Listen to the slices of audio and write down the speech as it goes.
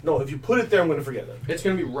No, if you put it there, I'm going to forget it. It's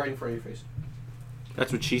going to be right in front of your face.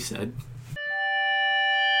 That's what she said.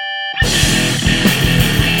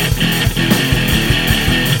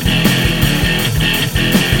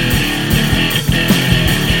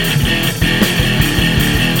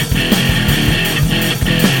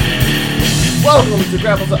 Welcome to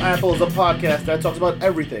Grapples to Apples, a podcast that talks about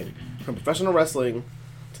everything from professional wrestling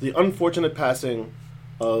to the unfortunate passing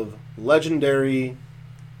of legendary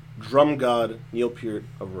drum god Neil Peart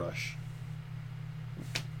of Rush.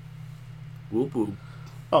 Whoop whoop.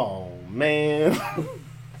 Oh, man.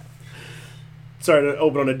 Sorry to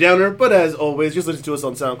open on a downer, but as always, just listen to us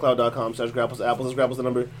on SoundCloud.com/Grapples to Apples. That's Grapples the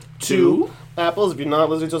number 2 Apples. If you're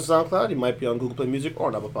not listening to us on SoundCloud, you might be on Google Play Music or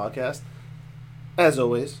another podcast. As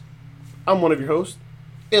always, I'm one of your hosts,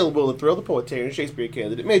 Ill Will the Thrill, the Poetarian, Shakespeare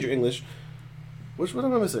candidate, Major English. Which one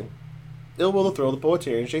am I missing? Ill Will the Thrill, the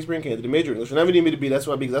Poetarian, Shakespeare candidate, Major English. Whenever you need me to be, that's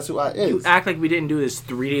who I is. You act like we didn't do this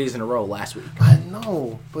 3 days in a row last week. I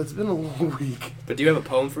know, but it's been a long week. But do you have a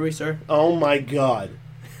poem for me, sir? Oh my god.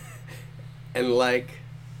 And like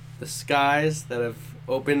the skies that have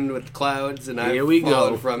opened with clouds and Here I've we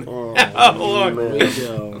fallen go. from Oh, Lord. man.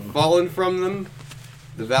 I've fallen from them.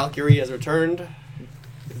 The Valkyrie has returned.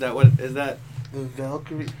 Is that what is that? The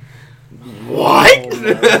Valkyrie. What?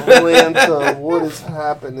 Atlanta, what is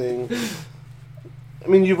happening? I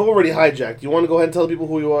mean, you've already hijacked. You want to go ahead and tell people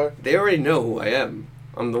who you are? They already know who I am.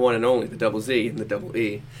 I'm the one and only, the double Z and the double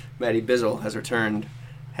E. Matty Bizzle has returned.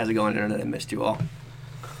 How's it going, Internet? I missed you all.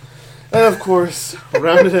 And of course,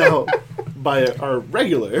 rounded out by our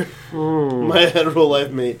regular, my hetero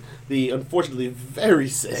life mate, the unfortunately very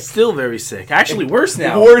sick. Still very sick. Actually, worse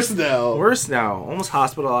now. Worse now. Worse now. Almost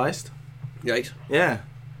hospitalized. Yikes. Yeah.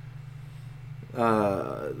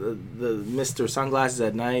 The Mr. Sunglasses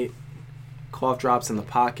at night, cough drops in the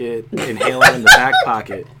pocket, inhaler in the back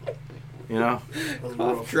pocket. You know?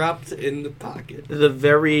 Cough dropped in the pocket. The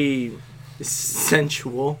very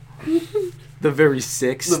sensual, the very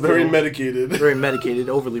sick, The very medicated. very medicated,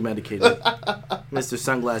 overly medicated. Mr.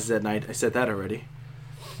 Sunglasses at night. I said that already.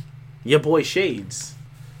 Your boy Shades.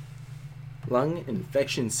 Lung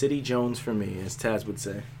Infection City Jones for me, as Taz would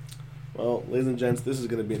say. Well, ladies and gents, this is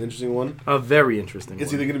going to be an interesting one. A very interesting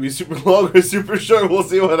It's one. either going to be super long or super short. We'll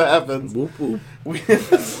see what happens. Whoop whoop.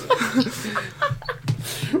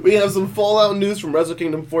 We have some Fallout news from Wrestle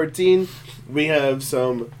Kingdom 14. We have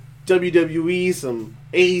some WWE, some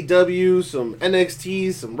AEW, some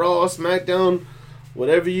NXT, some Raw, SmackDown.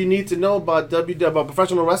 Whatever you need to know about about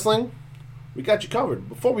professional wrestling, we got you covered.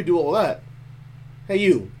 Before we do all that, hey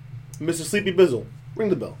you, Mr. Sleepy Bizzle, ring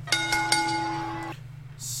the bell.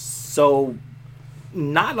 So,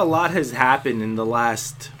 not a lot has happened in the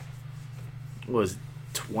last, what was it,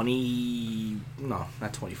 20, no,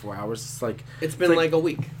 not 24 hours. It's been like a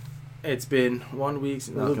week. It's been 1 week.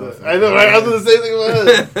 No, I know, right? I was going to say something about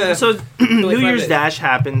it. So, New 5 Year's days. Dash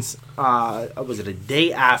happens, was it a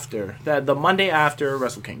day after, the Monday after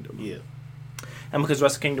Wrestle Kingdom. Yeah. And because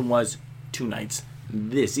Wrestle Kingdom was 2 nights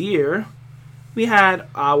this year, we had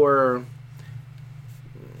our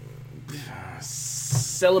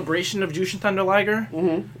celebration of Jushin Thunder Liger.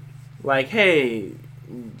 Mm-hmm. Like, hey,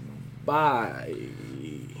 bye.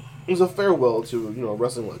 It was a farewell to, a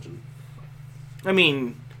wrestling legend. I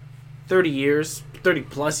mean, 30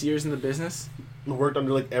 plus years in the business. He worked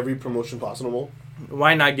under, every promotion possible.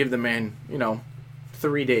 Why not give the man,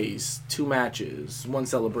 3 days, 2 matches, 1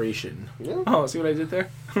 celebration? Yeah. Oh, see what I did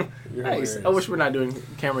there? You're Nice. hilarious. I wish we're not doing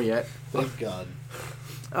camera yet. Thank God.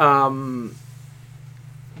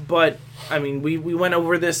 But, I mean, we went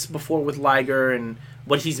over this before with Liger and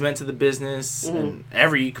what he's meant to the business and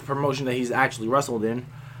every promotion that he's actually wrestled in.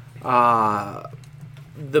 The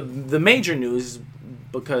major news,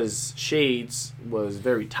 because Shades was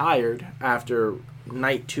very tired after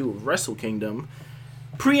night 2 of Wrestle Kingdom,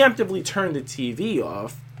 preemptively turned the TV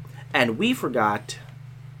off, and we forgot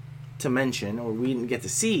to mention, or we didn't get to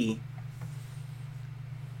see,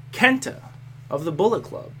 Kenta of the Bullet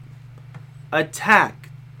Club attack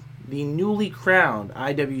the newly crowned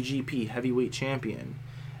IWGP Heavyweight Champion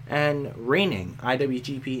and reigning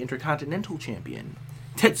IWGP Intercontinental Champion,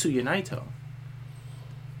 Tetsuya Naito.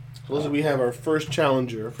 So we have our first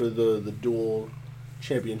challenger for the dual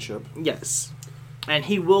championship. Yes. And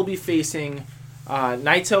he will be facing,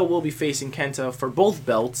 Naito will be facing Kenta for both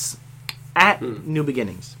belts at New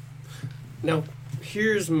Beginnings. Now,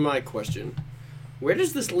 here's my question. Where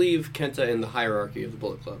does this leave Kenta in the hierarchy of the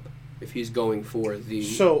Bullet Club if he's going for the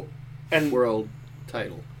world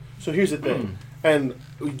title? So here's the thing. And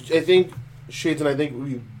I think Shades and I think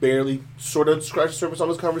we barely sort of scratched the surface on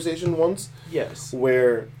this conversation once. Yes.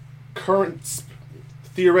 Where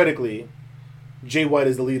theoretically, Jay White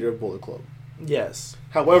is the leader of Bullet Club. Yes.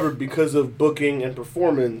 However, because of booking and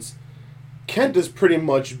performance, Kent has pretty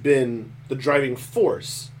much been the driving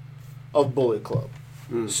force of Bullet Club.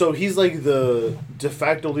 So he's like the de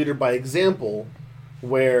facto leader by example,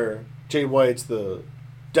 where Jay White's the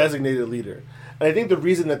designated leader. And I think the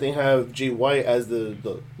reason that they have Jay White as the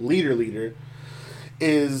leader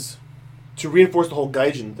is to reinforce the whole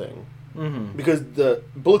Gaijin thing. Mm-hmm. Because the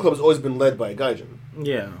Bullet Club has always been led by a Gaijin.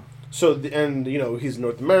 Yeah. So, he's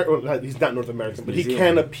North American. Well, he's not North American, but he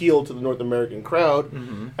can appeal to the North American crowd.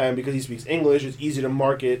 Mm-hmm. And because he speaks English, it's easy to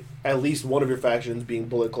market at least one of your factions being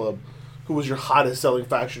Bullet Club, who was your hottest selling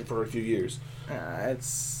faction for a few years.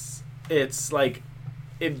 It's like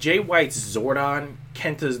if Jay White's Zordon,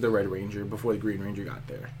 Kenta's the Red Ranger before the Green Ranger got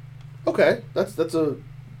there. Okay, that's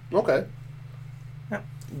okay. Yeah.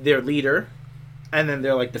 Their leader, and then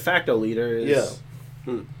their like de facto leader is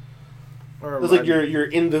It's like you're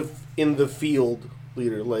in the field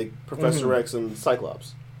leader, like Professor X and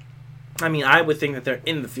Cyclops. I mean, I would think that their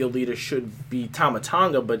in the field leader should be Tama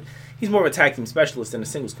Tonga, but he's more of a tag team specialist than a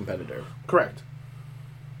singles competitor. Correct.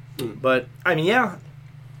 But I mean, yeah,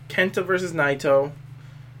 Kenta versus Naito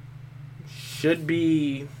should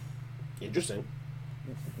be interesting,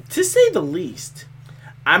 to say the least.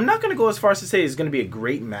 I'm not going to go as far as to say it's going to be a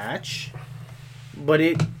great match, but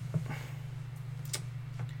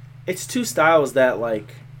it's two styles that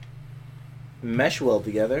like mesh well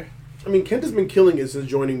together. I mean, Kenta's been killing it since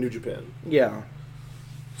joining New Japan. Yeah.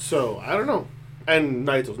 So I don't know, and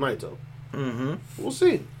Naito's Naito. Mm-hmm. We'll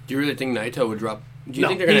see. Do you really think Naito would drop? Do you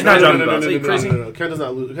think they're he's gonna not dropping no. the Kenta's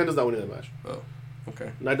not winning that match. Oh,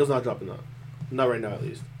 okay. Naito's not dropping that. Not right now, at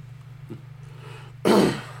least.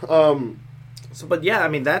 So, but yeah, I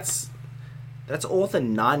mean that's all the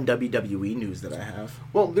non-WWE news that I have.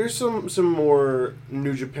 Well, there's some more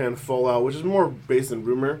New Japan fallout, which is more based on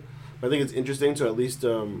rumor. I think it's interesting to at least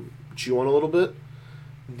chew on a little bit.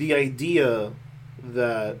 The idea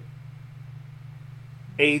that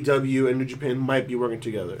AEW and New Japan might be working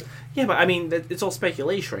together. Yeah, but I mean, it's all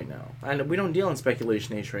speculation right now. And we don't deal in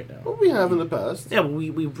speculation age right now. Well, we have in the past. Yeah,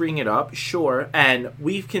 we bring it up, sure, and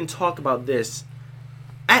we can talk about this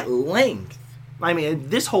at length. I mean,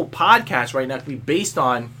 this whole podcast right now could be based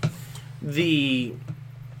on the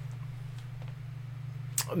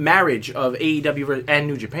marriage of AEW and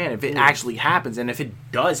New Japan, if it actually happens. And if it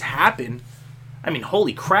does happen, I mean,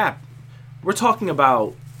 holy crap. We're talking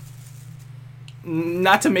about,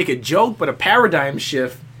 not to make a joke, but a paradigm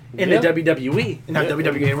shift in the WWE. Not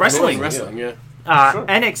WWE, in wrestling. Wrestling, yeah. Sure.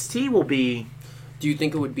 NXT will be... Do you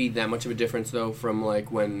think it would be that much of a difference, though, from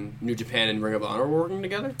like when New Japan and Ring of Honor were working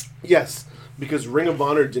together? Yes, because Ring of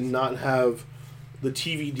Honor did not have the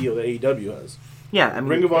TV deal that AEW has. Yeah, I mean,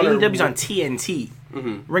 Ring of Honor AEW's on TNT.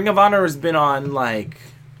 Mm-hmm. Ring of Honor has been on, like,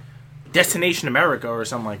 Destination America or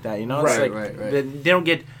something like that, you know? Right, it's like, right.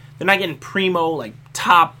 They're not getting primo, like,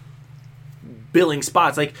 top billing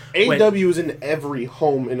spots. Like AEW is in every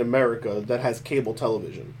home in America that has cable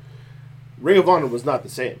television. Ring of Honor was not the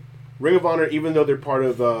same. Ring of Honor, even though they're part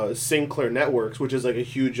of Sinclair Networks, which is like a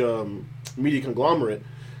huge media conglomerate,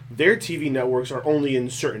 their TV networks are only in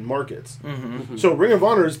certain markets. Mm-hmm. Mm-hmm. So Ring of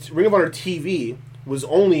Honor TV was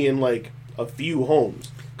only in like a few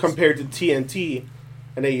homes compared to TNT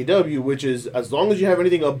and AEW, which is, as long as you have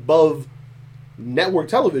anything above network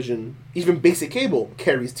television, even basic cable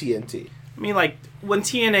carries TNT. I mean, like, when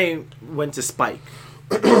TNA went to Spike,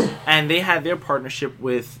 and they had their partnership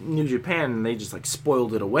with New Japan, and they just, like,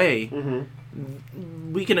 spoiled it away,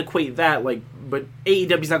 we can equate that, like, but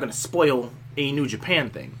AEW's not going to spoil a New Japan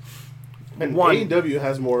thing. And AEW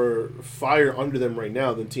has more fire under them right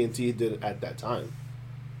now than TNT did at that time.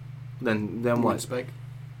 Then what? Spike?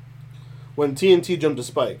 When TNT jumped to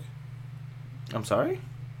Spike. I'm sorry?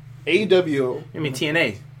 AEW... I mean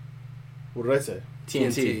TNA. What did I say?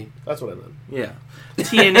 TNT. That's what I meant. Yeah.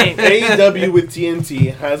 TNA. AEW with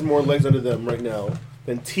TNT has more legs under them right now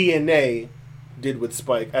than TNA did with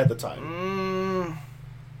Spike at the time.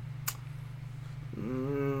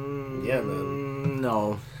 Yeah, man.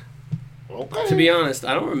 No. Okay. To be honest,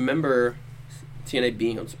 I don't remember TNA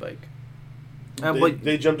being on Spike.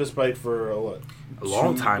 They jumped to Spike for what? A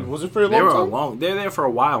long time. Was it for a long time? They were there for a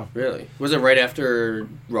while. Really? Was it right after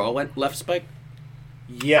Raw left Spike?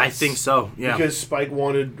 Yes. I think so, yeah. Because Spike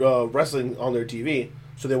wanted wrestling on their TV,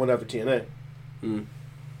 so they went after TNA. Mm.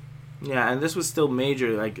 Yeah, and this was still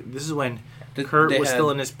major. Like, this is when Kurt was still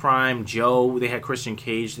in his prime. Joe, they had Christian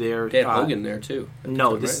Cage there. They had Hogan there, too.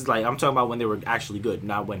 No, this is like, I'm talking about when they were actually good,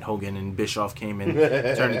 not when Hogan and Bischoff came and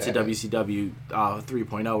turned into WCW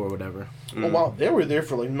 3.0 or whatever. Oh, wow. They were there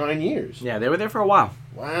for like 9 years. Yeah, they were there for a while.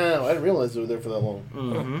 Wow, I didn't realize they were there for that long.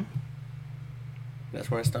 Mm-hmm. That's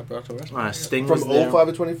when I stopped watching wrestling. Sting from was there. 05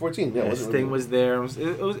 to 2014. Yeah, Sting was there.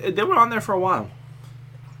 They were on there for a while.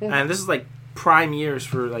 And this is like prime years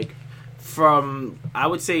for like from I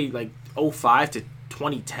would say like 05 to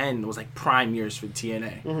 2010 was like prime years for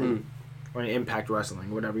TNA. Mm-hmm. Or Impact Wrestling,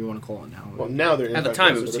 whatever you want to call it now. Well, now they're at the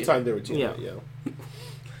time Wrestling. it was at the time they were TNA. Yeah.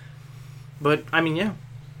 But I mean, yeah.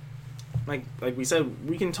 Like we said,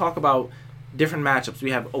 we can talk about different matchups.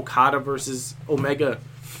 We have Okada versus Omega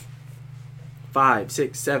 5,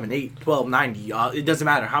 6, 7, 8, 12, 90. It doesn't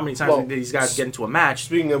matter how many times these guys get into a match.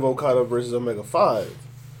 Speaking of Okada versus Omega 5,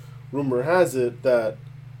 rumor has it that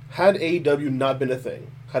had AEW not been a thing,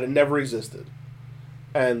 had it never existed,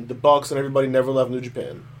 and the Bucks and everybody never left New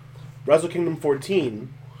Japan, Wrestle Kingdom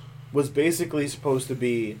 14 was basically supposed to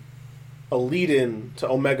be a lead-in to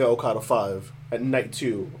Omega Okada 5 at Night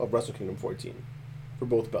 2 of Wrestle Kingdom 14 for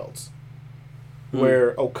both belts.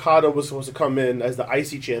 Where Okada was supposed to come in as the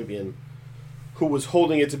IC champion who was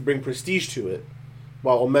holding it to bring prestige to it,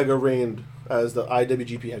 while Omega reigned as the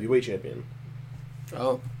IWGP Heavyweight Champion.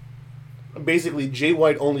 Oh. Basically, Jay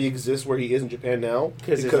White only exists where he is in Japan now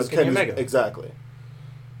because Kenny Omega. Exactly.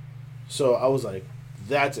 So I was like,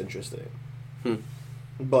 that's interesting.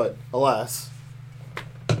 But, alas,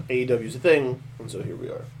 AEW's a thing, and so here we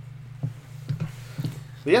are.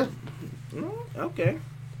 But yeah. Okay.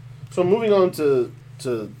 So moving on to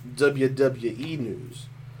WWE news.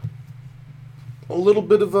 A little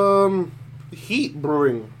bit of heat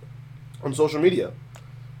brewing on social media.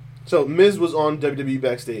 So Miz was on WWE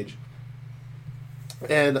Backstage,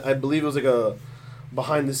 and I believe it was like a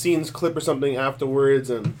behind the scenes clip or something afterwards,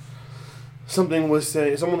 and someone was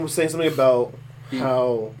saying something about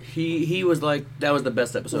how he was like that was the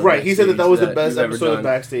best episode. Right, he said that was the best episode of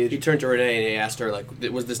Backstage. He turned to Renee and he asked her like,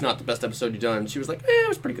 "Was this not the best episode you've done?" And she was like, it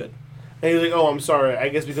was pretty good." And he was like, "Oh, I'm sorry. I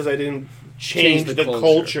guess because I didn't change the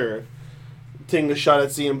culture." Taking a shot at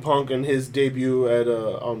CM Punk and his debut at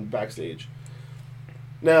on Backstage.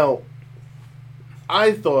 Now,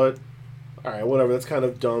 I thought, all right, whatever. That's kind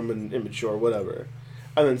of dumb and immature, whatever.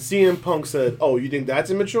 And then CM Punk said, "Oh, you think that's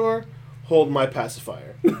immature? Hold my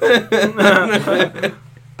pacifier."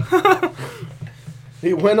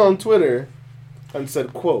 He went on Twitter and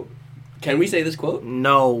said, "Quote." Can we say this quote?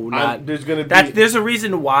 No, not. There's gonna be. There's a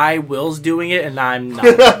reason why Will's doing it and I'm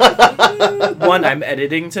not. One, I'm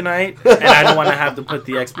editing tonight, and I don't want to have to put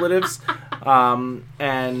the expletives.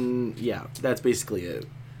 And yeah, that's basically it.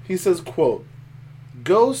 He says, "Quote: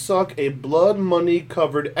 Go suck a blood money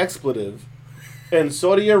covered expletive in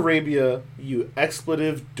Saudi Arabia, you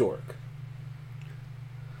expletive dork."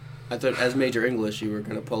 I thought as Major English you were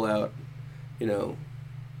gonna pull out,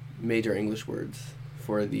 major English words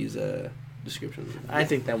for these descriptions. I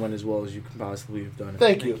think that went as well as you can possibly have done it.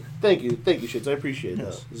 Thank you, Shits. I appreciate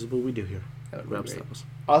that. This is what we do here.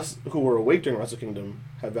 Us who were awake during Wrestle Kingdom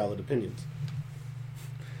have valid opinions.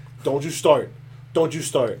 Don't you start.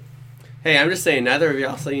 Hey, I'm just saying, neither of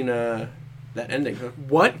y'all seen that ending, huh?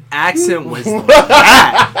 What accent was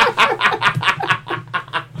that?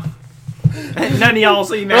 None of y'all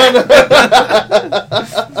seen that.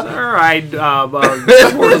 All right,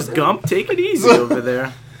 Forrest Gump, take it easy over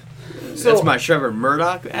there. So, that's my Trevor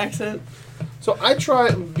Murdoch accent. So I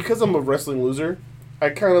try, because I'm a wrestling loser, I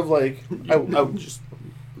kind of like... I just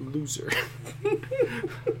loser.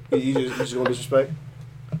 You just going to disrespect?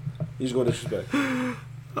 You just going to disrespect?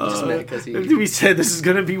 We said this is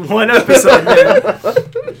going to be one episode, man.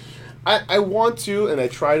 I want to, and I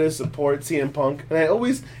try to support CM Punk, and I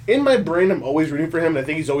always, in my brain, I'm always rooting for him, and I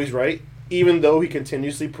think he's always right, even though he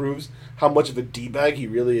continuously proves how much of a D-bag he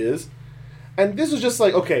really is. And this was just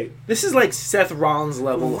like, okay. This is like Seth Rollins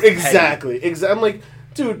level. Exactly. I'm like,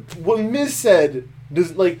 dude, what Miz said,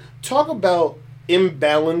 talk about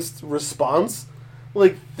imbalanced response.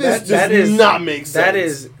 Like, this does not make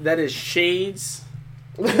sense. That is Shades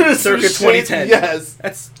circa 2010. Yes.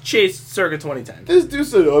 That's Shades circa 2010. This dude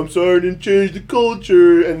said, "I'm sorry I didn't change the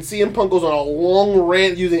culture," and CM Punk goes on a long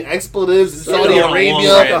rant using expletives in Saudi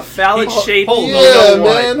Arabia. Like a phallic shape.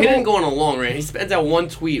 Man. He didn't go on a long rant. He spent out one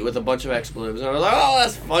tweet with a bunch of expletives, and I was like, "Oh,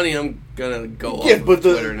 that's funny. I'm gonna go off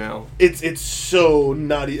Twitter now." It's so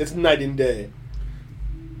nutty. It's night and day.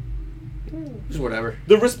 Just whatever.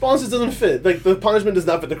 The responses doesn't fit. Like, the punishment does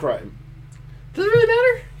not fit the crime. Does it really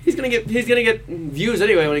matter? He's gonna get views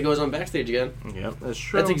anyway when he goes on Backstage again. Yep, that's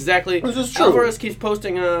true. That's exactly. This is true. Alvarez keeps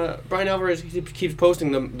posting. Brian Alvarez keeps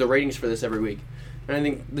posting the ratings for this every week, and I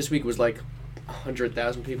think this week was like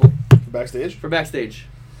 100,000 people For Backstage.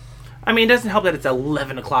 I mean, it doesn't help that it's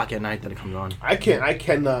 11 o'clock at night that it comes on. I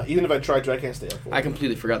cannot. Even if I tried to, I can't stay up for it. I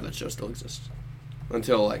completely forgot that show still exists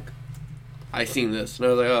until I seen this, and I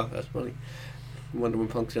was like, "Oh, that's funny." I wonder when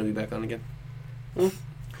Punk's gonna be back on again.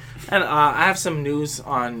 And I have some news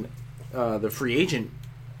on the free agent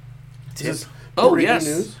tip. Yes.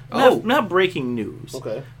 News? Not breaking news.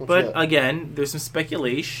 Okay. But again, there's some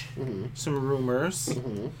speculation, some rumors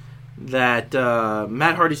that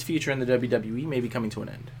Matt Hardy's future in the WWE may be coming to an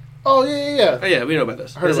end. Oh, yeah. Oh, yeah, we know about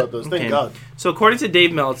this. Heard about this. Thank God. So according to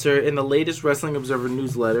Dave Meltzer, in the latest Wrestling Observer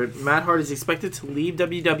newsletter, Matt Hardy is expected to leave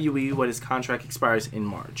WWE when his contract expires in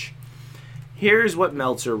March. Here's what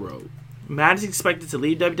Meltzer wrote. Matt is expected to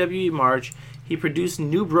leave WWE in March. He produced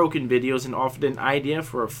new Broken videos and offered an idea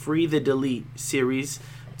for a Free the Delete series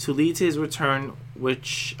to lead to his return,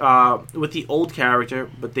 which with the old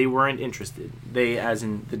character, but they weren't interested. They, as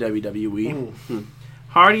in the WWE.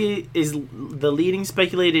 Hardy is the leading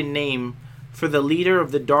speculated name for the leader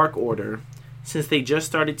of the Dark Order, since they just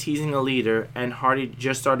started teasing a leader, and Hardy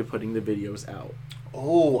just started putting the videos out.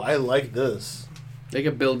 Oh, I like this. They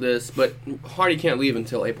could build this, but Hardy can't leave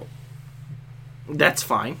until April. That's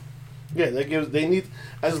fine. Yeah, they need,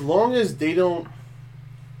 as long as they don't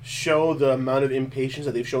show the amount of impatience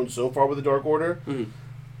that they've shown so far with the Dark Order,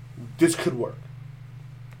 this could work.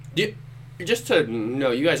 Just to know,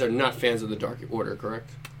 you guys are not fans of the Dark Order, correct?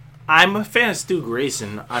 I'm a fan of Stu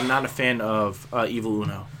Grayson. I'm not a fan of Evil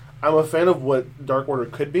Uno. I'm a fan of what Dark Order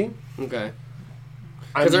could be. Okay.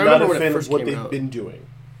 I'm not a fan of what they've been doing.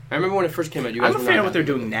 I remember when it first came out, you guys I'm a fan of what they're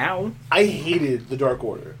doing now. I hated the Dark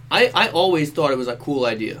Order. I always thought it was a cool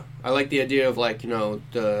idea. I like the idea of, like, you know,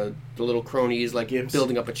 the little cronies, like,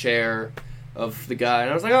 building up a chair of the guy. And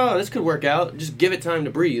I was like, oh, this could work out. Just give it time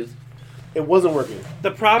to breathe. It wasn't working.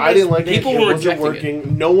 The problem I is didn't like people it. were It wasn't working.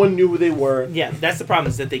 It. No one knew who they were. Yeah, that's the problem,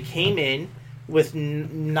 is that they came in with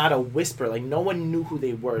not a whisper. Like, no one knew who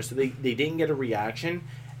they were, so they didn't get a reaction.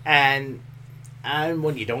 And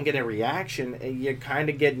when you don't get a reaction, you kind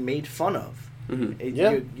of get made fun of.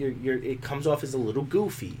 It comes off as a little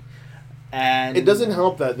goofy. And it doesn't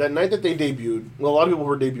help that night that they debuted, well, a lot of people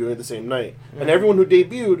were debuting at the same night. And everyone who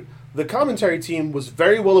debuted, the commentary team was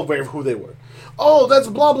very well aware of who they were. Oh, that's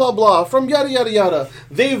blah, blah, blah, from yada, yada, yada.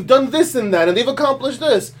 They've done this and that, and they've accomplished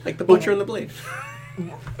this. Like the Butcher and the Blade.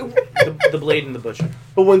 the Blade and the Butcher.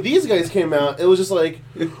 But when these guys came out, it was just like,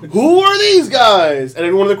 who are these guys? And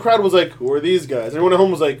everyone in the crowd was like, who are these guys? Everyone at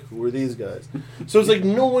home was like, who are these guys? So it's like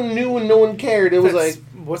no one knew and no one cared. It was like...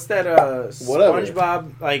 What's that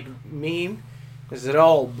SpongeBob, like, meme? Is it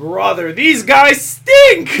all, brother, these guys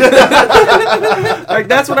stink! Like,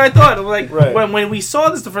 that's what I thought. Like, when we saw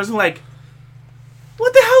this the first time, like,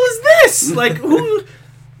 what the hell is this? Like, who...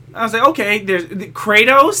 I was like, okay, there's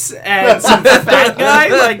Kratos and some fat guy.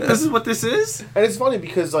 Like, this is what this is? And it's funny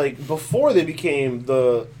because, like, before they became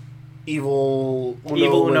the Evil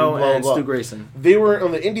Uno and Stu Grayson, they were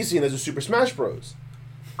on the indie scene as the Super Smash Bros.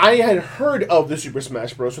 I had heard of the Super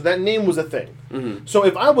Smash Bros, so that name was a thing. Mm-hmm. So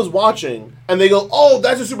if I was watching and they go, oh,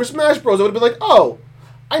 that's the Super Smash Bros, I would have been like, oh,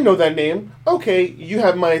 I know that name. Okay, you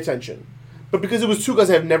have my attention. But because it was two guys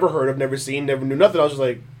I have never heard of, never seen, never knew nothing, I was just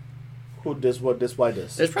like, who this, what this, why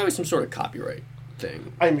this? There's probably some sort of copyright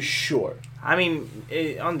thing. I'm sure. I mean,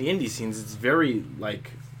 on the indie scenes, it's very,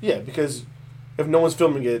 like... Yeah, because if no one's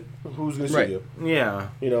filming it, who's going to sue you? Yeah.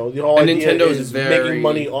 You know, the whole idea Nintendo's is making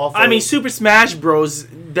money off of... I mean, Super Smash Bros.,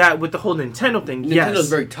 that with the whole Nintendo thing, Nintendo's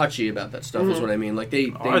very touchy about that stuff, is what I mean. Like,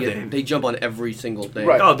 they jump on every single thing.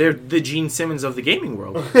 Right. Oh, they're the Gene Simmons of the gaming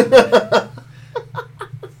world.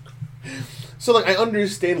 So, like, I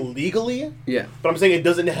understand legally, yeah, but I'm saying it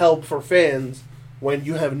doesn't help for fans when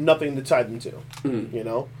you have nothing to tie them to, you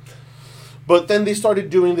know? But then they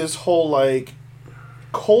started doing this whole, like,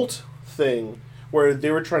 cult thing where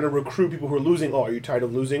they were trying to recruit people who are losing. Oh, are you tired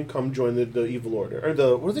of losing? Come join the Evil Order. Or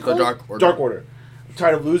the, what is it called? The Dark Order. Dark Order.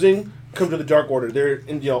 Tired of losing? Come to the Dark Order. They're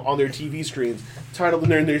on their TV screens. Tired of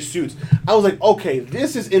they're in their suits. I was like, okay,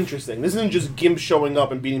 this is interesting. This isn't just Gimp showing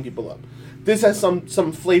up and beating people up. This has some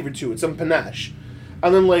flavor to it, some panache.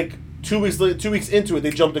 And then, like, 2 weeks into it, they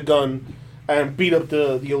jumped the gun and beat up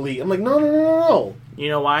the Elite. I'm like, no. You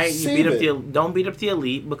know why? Don't beat up the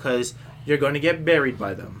Elite, because you're going to get buried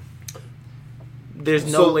by them.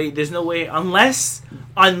 There's no way unless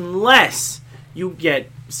you get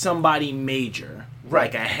somebody major,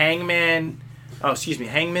 like a Hangman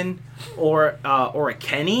or a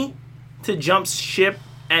Kenny to jump ship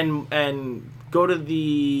and go to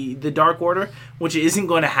the Dark Order, which isn't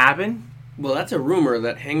going to happen. Well, that's a rumor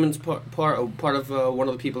that Hangman's part of one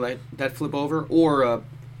of the people that flip over, or a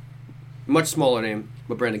much smaller name,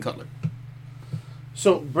 but Brandon Cutler.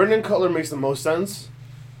 So Brandon Cutler makes the most sense.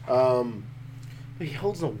 But he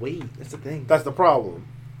holds no weight. That's the thing. That's the problem.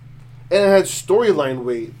 And it had storyline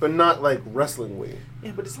weight, but not like wrestling weight.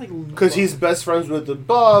 Yeah, but it's like Because he's best friends with the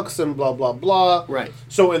Bucks and blah blah blah. Right.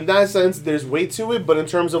 So in that sense, there's weight to it. But in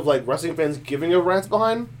terms of like wrestling fans giving a rat's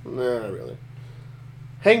behind, nah, not really.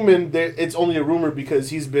 Hangman, it's only a rumor because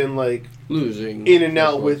he's been like losing in and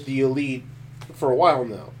out with the Elite for a while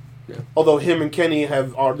now. Yeah. Although him and Kenny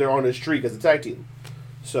they're on a streak as a tag team.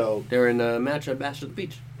 So they're in a match at Bash at the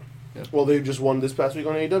Beach. Yeah. well, they just won this past week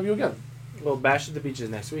on AEW again. Well, Bash at the Beach is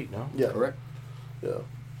next week, no? Yeah, Correct. Yeah,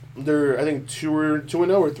 they're I think 2-0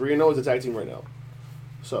 or 3-0 as a tag team right now.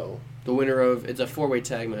 So The winner of it's a 4-way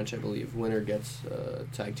tag match, I believe. Winner gets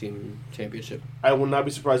tag team championship I will not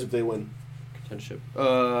be surprised if they win. contendership.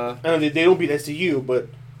 I know they don't beat SCU, but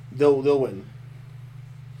they'll win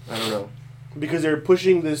I don't know. because they're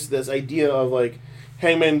pushing this idea of like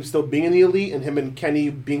Hangman still being in the Elite and him and Kenny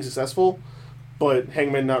being successful, but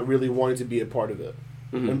Hangman not really wanting to be a part of it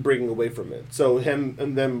Mm-hmm. and breaking away from it. So him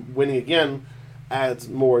and them winning again adds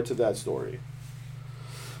more to that story.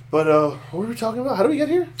 But what were we talking about? How do we get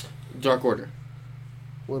here? Dark Order.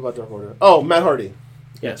 What about Dark Order? Oh, Matt Hardy.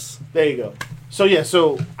 Yes. There you go. So yeah,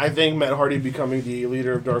 so I think Matt Hardy becoming the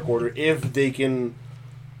leader of Dark Order, if they can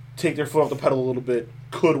take their foot off the pedal a little bit,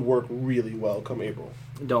 could work really well come April.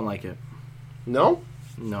 Don't like it. No?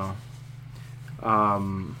 No.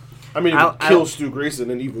 I mean, I'll- kill I'll- Stu Grayson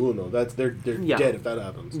and Evil Uno. They're Yeah. dead if that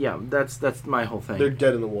happens. Yeah, that's my whole thing. They're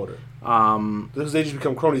dead in the water. Because they just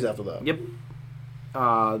become cronies after that. Yep.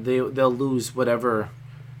 They'll lose whatever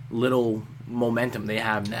little momentum they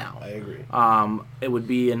have now. I agree. It would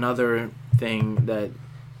be another thing that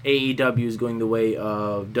AEW is going the way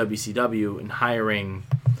of WCW and hiring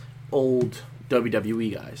old WWE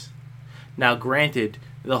guys. Now, granted,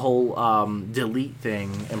 the whole delete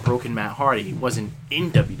thing and Broken Matt Hardy wasn't in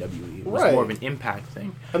WWE. It was Right. more of an Impact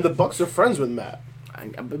thing. And the Bucks are friends with Matt.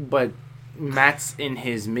 But Matt's in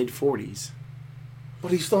his mid-40s. But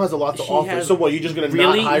he still has a lot to He offer. has- So what, you're just going to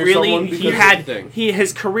Really, not hire really, someone he because had thing.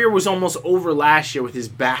 his career was almost over last year with his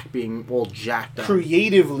back being all jacked up.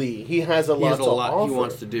 creatively he has a He lot has to a lot offer. he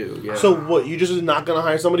wants to do. Yeah. So what, you just not going to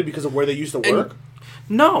hire somebody because of where they used to work?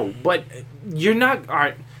 No, but you're not. All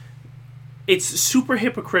right, it's super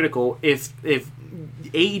hypocritical if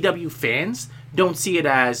AEW fans don't see it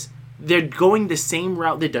as they're going the same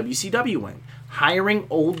route that WCW went, hiring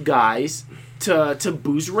old guys to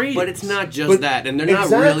boost ratings. But it's not just But- that, and they're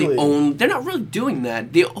exactly. They're not really doing that.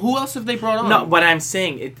 Who else have they brought on? No, but I'm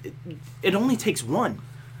saying it only takes one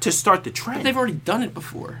to start the trend. But they've already done it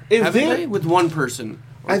before. If Haven't they- they? With one person.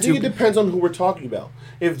 Or I think two it depends on who we're talking about.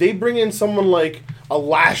 If they bring in someone like a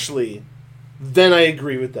Lashley, then I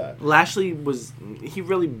agree with that. Lashley he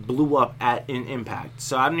really blew up in Impact,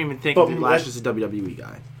 so I don't even think But that Lashley's a WWE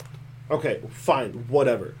guy. Okay, fine,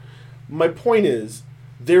 whatever. My point is,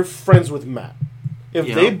 they're friends with Matt. If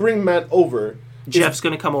Yeah. they bring Matt over, Jeff's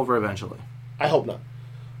gonna come over eventually. I hope not.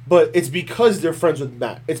 But it's because they're friends with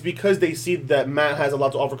Matt. It's because they see that Matt has a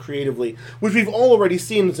lot to offer creatively, which we've all already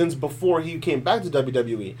seen since before he came back to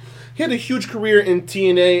WWE. He had a huge career in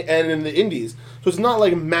TNA and in the Indies. So it's not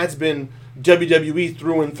like Matt's been WWE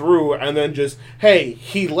through and through and then just, hey,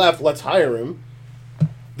 he left, let's hire him.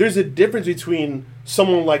 There's a difference between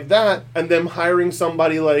someone like that and them hiring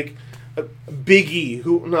somebody like Big E,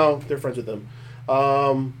 who, no, they're friends with him.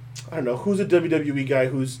 I don't know, who's a WWE guy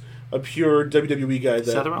who's a pure WWE guy that...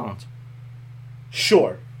 Seth Rollins.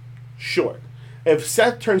 Sure. If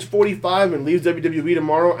Seth turns 45 and leaves WWE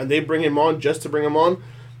tomorrow and they bring him on just to bring him on,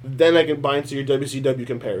 then I can buy into your WCW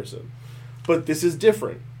comparison. But this is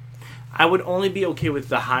different. I would only be okay with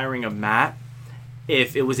the hiring of Matt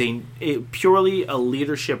if it was a purely a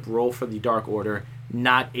leadership role for the Dark Order,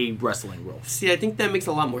 not a wrestling role. See, I think that makes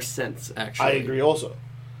a lot more sense, actually. I agree also.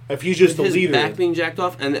 If he's just the His leader... back being jacked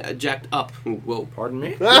off and jacked up. Whoa. Pardon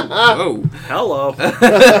me? Whoa. Hello.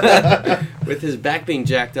 With his back being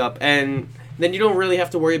jacked up, and then you don't really have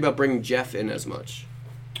to worry about bringing Jeff in as much.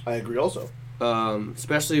 I agree also.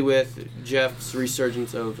 Especially with Jeff's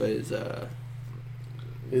resurgence of his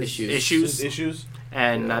issues. His issues.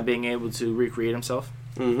 And Yeah. not being able to recreate himself.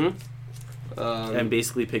 Mm-hmm. And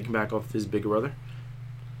basically picking back off his big brother.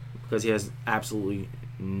 Because he has absolutely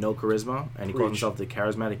no charisma. And he calls Preach. himself the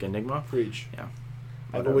charismatic enigma. Preach. Yeah.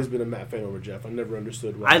 I've Whatever. always been a Matt fan over Jeff. I never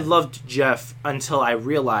understood why. I loved Jeff until I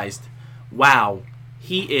realized, wow,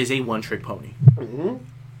 he is a one-trick pony. Mm-hmm.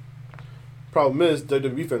 Problem is,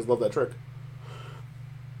 WWE fans love that trick.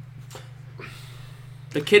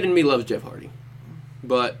 The kid in me loves Jeff Hardy.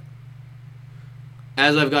 But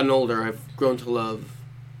as I've gotten older, I've grown to love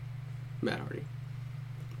Matt Hardy.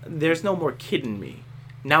 There's no more kid in me.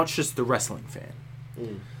 Now it's just the wrestling fan.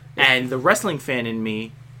 Mm. And the wrestling fan in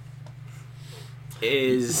me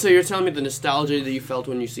is... So you're telling me the nostalgia that you felt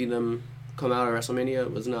when you see them come out at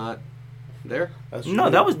WrestleMania was not there? That's true. No,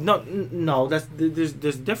 that was... No, that's... There's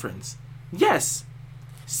a difference. Yes.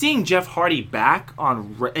 Seeing Jeff Hardy back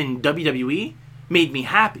in WWE made me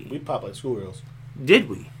happy. We pop like schoolgirls. Did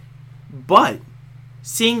we? But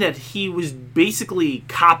seeing that he was basically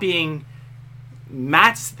copying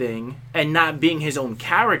Matt's thing and not being his own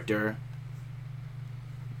character...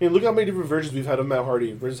 I mean, look how many different versions we've had of Matt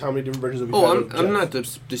Hardy versus how many different versions we've had of Jeff. I'm not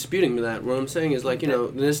disputing that. What I'm saying is, like, you know,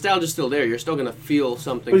 the nostalgia's still there. You're still going to feel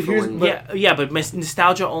something But for here's- when... but- But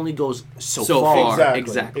nostalgia only goes so So far. far.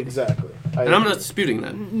 Exactly. And I'm not disputing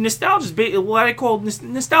that. Nostalgia's what I call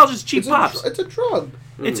nostalgia's cheap pops. It's a drug.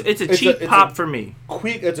 It's a It's cheap a- pop for me.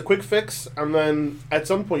 It's a quick fix, and then at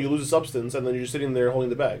some point you lose the substance, and then you're sitting there holding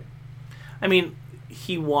the bag. I mean,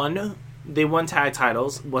 he won. They won tag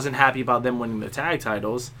titles. Wasn't happy about them winning the tag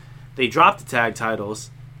titles. They dropped the tag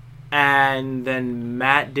titles, and then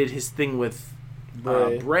Matt did his thing with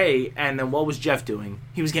Bray. And then what was Jeff doing?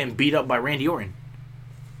 He was getting beat up by Randy Orton.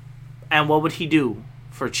 And what would he do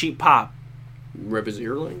for cheap pop? Rip his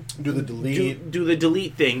earring? Do the delete. Do the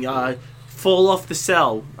delete thing. Fall off the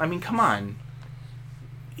cell. I mean, come on.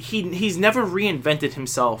 He's never reinvented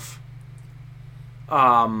himself.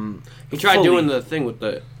 He tried fully. doing the thing with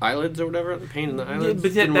the eyelids or whatever, the paint in the eyelids.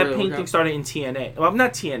 But Didn't that really paint work thing out. started in TNA. Well,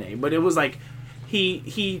 not TNA, but it was like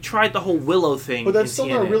he tried the whole Willow thing. But that's in still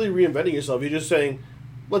TNA. not really reinventing yourself. You're just saying,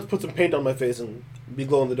 let's put some paint on my face and be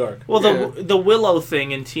glow in the dark. Well, Yeah. the Willow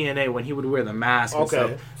thing in TNA when he would wear the mask and Okay,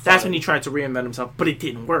 stuff. That's fine. when he tried to reinvent himself, but it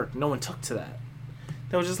didn't work. No one took to that.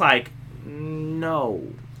 They was just like, no.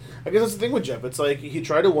 I guess that's the thing with Jeff. It's like he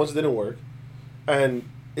tried it once, it didn't work, and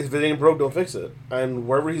if it ain't broke, don't fix it. And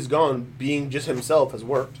wherever he's gone, being just himself has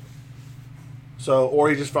worked. So, or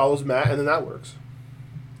he just follows Matt, and then that works.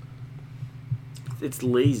 It's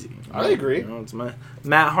lazy. I agree. You know, it's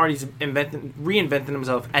Matt Hardy's reinventing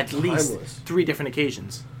himself at least Timeless. 3 different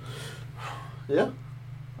occasions. Yeah.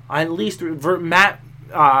 At least 3. Matt,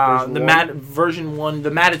 version 1,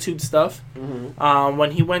 the Mattitude stuff. Mm-hmm.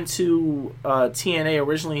 When he went to TNA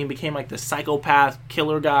originally, he became like the psychopath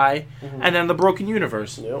killer guy, and then the Broken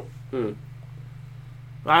Universe. Yep.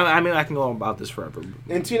 I mean, I can go on about this forever.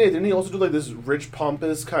 In TNA, didn't he also do like this rich,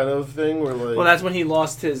 pompous kind of thing, where like? Well, that's when he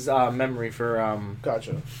lost his memory for.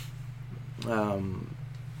 Gotcha.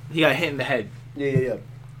 He got hit in the head. Yeah.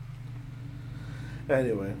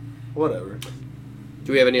 Anyway, whatever.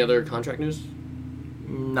 Do we have any other contract news?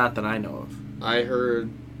 Not that I know of. I heard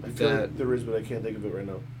I feel that like there is, but I can't think of it right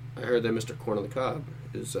now. Mr. Corn on the Cob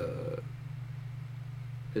is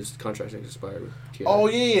his contract has expired with TNA. Oh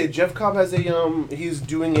yeah. Jeff Cobb has a he's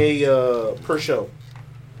doing a per show.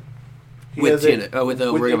 He With has a- TNA, with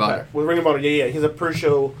Ring of Honor. Impact. With Ring of Honor, yeah. He has a per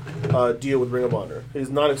show deal with Ring of Honor. He's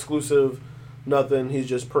not exclusive, nothing. He's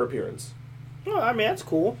just per appearance. Well, I mean, that's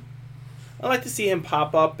cool. I like to see him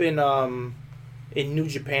pop up in New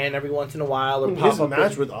Japan every once in a while, or pop His up.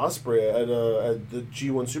 match with Ospreay at the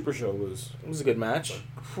G1 Super Show was. It was a good match.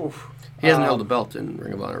 Oof. He hasn't held a belt in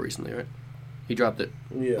Ring of Honor recently, right? He dropped it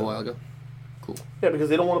Yeah. a while ago. Cool. Yeah, because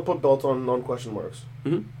they don't want to put belts on question marks.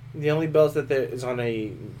 The only belt that there is on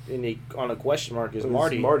a question mark is It's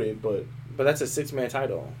Marty. Marty, but That's a 6-man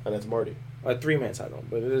title, and that's Marty. a 3-man title,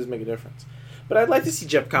 but it does make a difference. But I'd like to see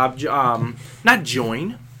Jeff Cobb, not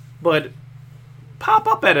join, but pop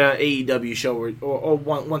up at a AEW show or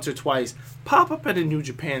once or twice. Pop up at a New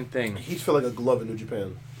Japan thing. He'd feel like a glove in New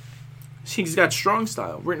Japan. He's got strong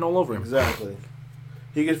style written all over him. Exactly.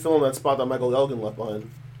 He could fill in that spot that Michael Elgin left behind.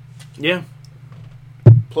 Yeah,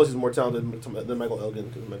 Plus, he's more talented than Michael Elgin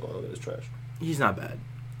because Michael Elgin is trash. he's not bad.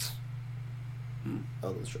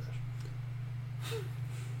 Elgin's trash.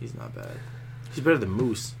 He's not bad. He's better than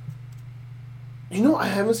Moose. You know, I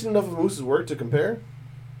haven't seen enough of Moose's work to compare,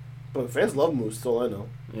 but fans love Moose. That's all I know.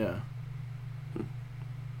 Yeah.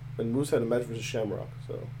 And Moose had a match versus Shamrock,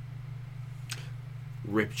 so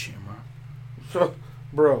Rip Shamrock.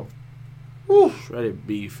 bro, whew, Shredded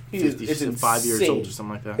beef. He is- 50, it's 5 years insane. old or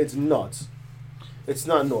something like that. it's nuts. It's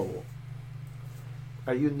not normal.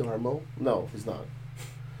 Are you normal? No, he's not.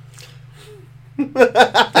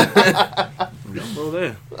 Well,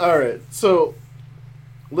 there. All right, so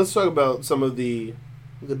let's talk about some of the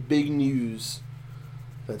big news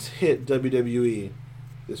that's hit WWE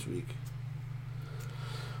this week.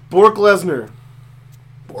 Brock Lesnar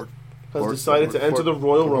Bork. has Bork, decided Bork, to enter Bork, the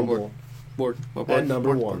Royal Bork, Rumble. Bork, Bork, At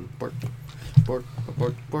number Bork, one. Bork, Bork,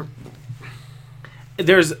 Bork, Bork,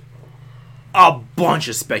 There's a bunch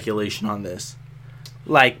of speculation on this.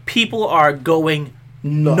 Like, people are going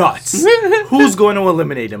nuts. Who's going to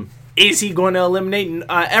eliminate him? Is he going to eliminate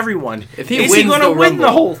everyone? If he is wins he going to the win the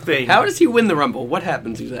Rumble, whole thing? How does he win the Rumble? What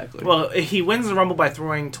happens exactly? Well, he wins the Rumble by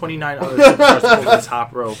throwing 29 other superstars over the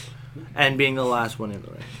top rope and being the last one in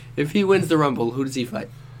the ring. If he wins the Rumble, who does he fight?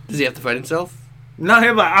 Does he have to fight himself? No,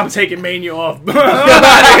 him like, I'm taking Mania off.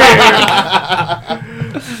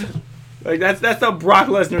 Like that's the Brock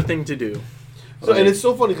Lesnar thing to do. So, and it's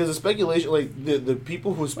so funny because the speculation, like the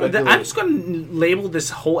people who speculate, I'm just going to label this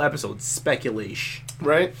whole episode speculation.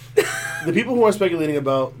 Right? The people who are speculating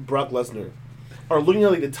about Brock Lesnar are looking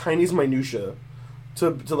at like the tiniest minutia to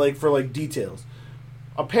like for like details.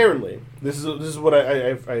 Apparently, this is what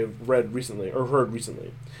I've read recently or heard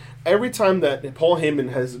recently. Every time that Paul Heyman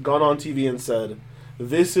has gone on TV and said,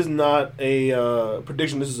 "This is not a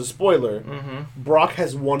prediction, this is a spoiler," Brock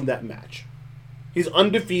has won that match. He's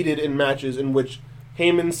undefeated in matches in which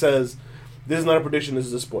Heyman says, "This is not a prediction, this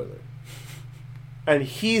is a spoiler." And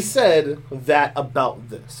he said that about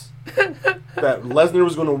this. That Lesnar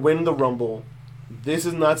was going to win the Rumble. This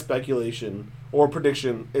is not speculation or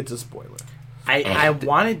prediction, it's a spoiler. I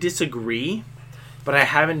want to disagree, but I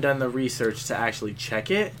haven't done the research to actually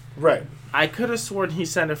check it. Right. I could have sworn he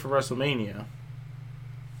said it for WrestleMania.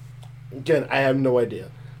 Again, I have no idea.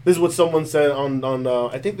 This is what someone said on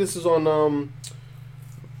I think this is on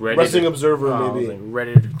Reddit, Wrestling Observer, maybe. Like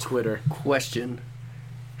Reddit or Twitter. Question.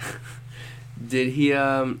 Did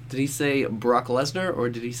he say Brock Lesnar or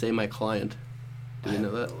did he say my client? Do you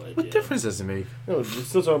know that? What difference does it make? No, we're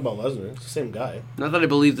still talking about Lesnar. It's the same guy. Not that I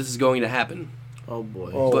believe this is going to happen. Oh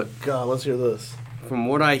boy. Oh, But- God, let's hear this. From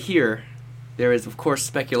what I hear, there is, of course,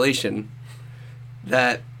 speculation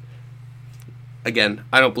that, again,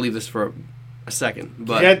 I don't believe this for a second,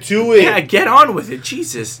 but Get to it. Yeah, get on with it.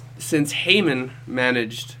 Jesus. since Heyman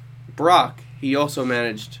managed Brock, he also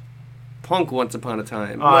managed Punk once upon a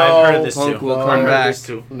time, Oh, I've heard of this Punk too. will No. come I've heard back of this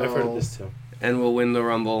too. No. I've heard of this too. and will win the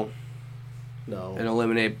Rumble No. and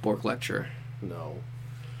eliminate Bork Lecture. No.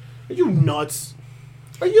 Are you nuts?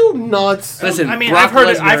 Are you nuts? Listen, I mean, Brock I've heard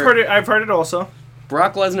it. Lesnar- I've heard it also.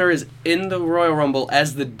 Brock Lesnar is in the Royal Rumble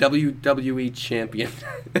as the WWE champion.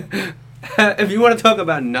 If you want to talk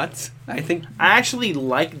about nuts, I think I actually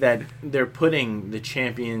like that they're putting the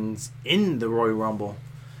champions in the Royal Rumble.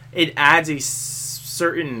 It adds a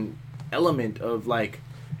certain element of like.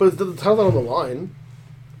 But the title's not on the line.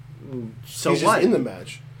 So He's what? just in the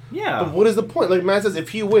match. Yeah. But what is the point? Like Matt says, if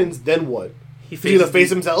he wins, then what? He Is he gonna faces face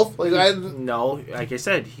the- himself? Like I. No, like I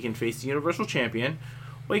said, he can face the Universal Champion,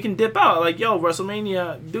 or he can dip out. Like, yo,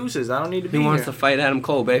 WrestleMania deuces. I don't need to he be wants here. to fight Adam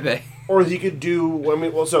Cole, baby. Or he could do. I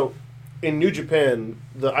mean, well, so in New Japan,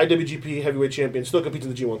 the IWGP Heavyweight Champion still competes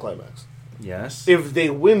in the G1 Climax. Yes. If they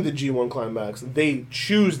win the G1 Climax, they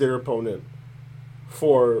choose their opponent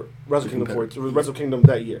for Wrestle Kingdom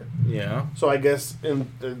that year. Yeah. So I guess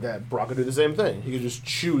that Brock could do the same thing. He could just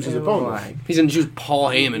choose his And opponent. like, He's gonna choose Paul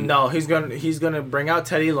Heyman. no, he's gonna bring out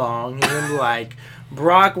Teddy Long. He's gonna be like,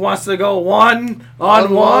 Brock wants to go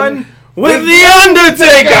one-on-one with the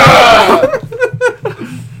Undertaker.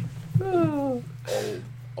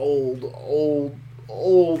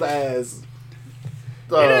 Old as.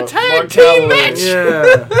 In a tag Mark team Calaway. match.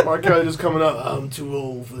 Yeah. Mark Kelly just coming up. I'm too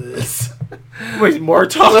old for this. Wait, more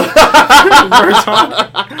talk. More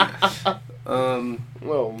talk.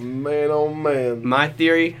 Oh man. My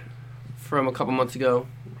theory from a couple months ago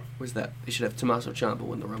was that they should have Tommaso Ciampa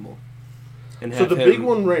win the Rumble, and So have the him big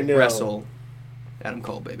one right now. wrestle Adam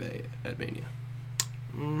Cole, baby, at Mania.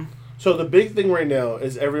 So the big thing right now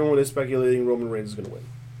is everyone is speculating Roman Reigns is going to win.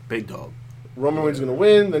 Big dog. Roman Reigns is going to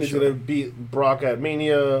win. Then he's going to beat Brock at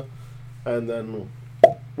Mania, and then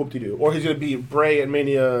whoop-de-doo. Or he's going to beat Bray at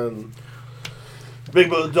Mania, and Big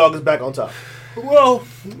Dog is back on top. Well,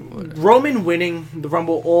 Roman winning the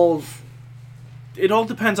Rumble it all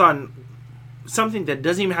depends on something that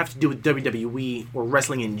doesn't even have to do with WWE or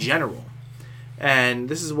wrestling in general. And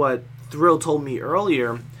this is what Thrill told me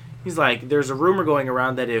earlier. He's like, there's a rumor going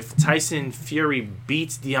around that if Tyson Fury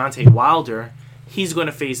beats Deontay Wilder, he's going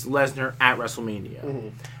to face Lesnar at WrestleMania. Mm-hmm.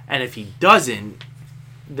 And if he doesn't,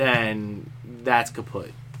 then that's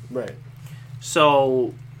kaput. Right.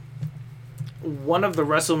 So, one of the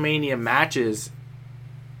WrestleMania matches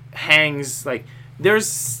hangs, like, there's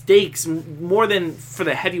stakes more than for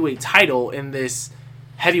the heavyweight title in this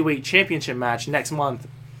heavyweight championship match next month.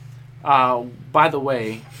 By the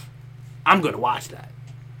way, I'm going to watch that.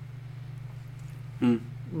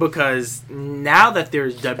 Because now that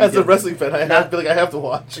there's WWE... As a wrestling fan, I feel like I have to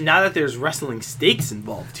watch. Now that there's wrestling stakes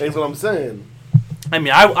involved here. That's what I'm saying. I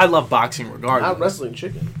mean, I love boxing regardless. Not wrestling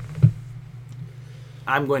chicken.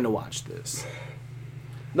 I'm going to watch this.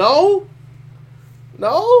 No?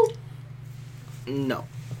 No.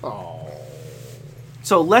 Oh.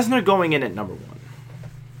 So Lesnar going in at number 1.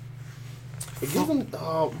 It gives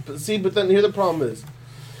them, but then here the problem is,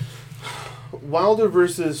 Wilder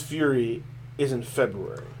versus Fury is in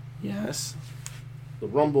February. Yes. The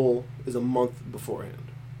Rumble is a month beforehand.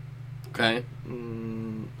 Okay.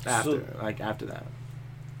 After that.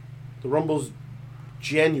 The Rumble's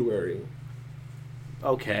January.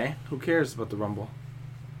 Okay. Who cares about the Rumble?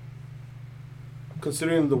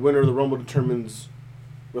 Considering the winner of the Rumble determines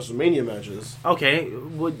WrestleMania matches. Okay.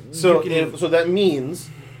 So that means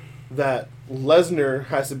that Lesnar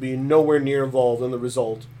has to be nowhere near involved in the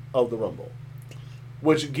result of the Rumble,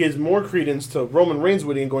 which gives more credence to Roman Reigns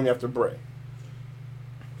winning and going after Bray.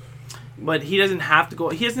 But he doesn't have to go.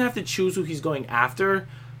 He doesn't have to choose who he's going after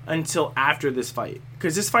until after this fight,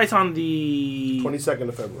 because this fight's on the 22nd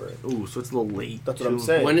of February. Ooh, so it's a little late. That's what I'm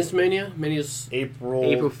saying. When is Mania? Mania's April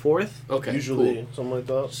 4th. Okay. Usually, cool. something like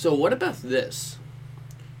that. So what about this?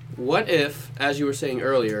 What if, as you were saying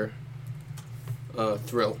earlier,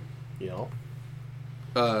 Thrill, Yeah.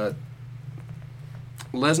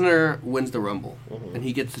 Lesnar wins the Rumble, Mhm. and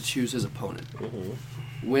he gets to choose his opponent.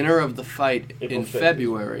 Mm-hmm. Winner of the fight April in 5th.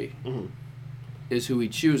 February Mm-hmm. is who he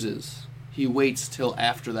chooses. He waits till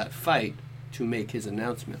after that fight to make his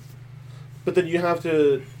announcement. But then you have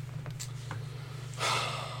to.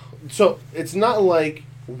 So it's not like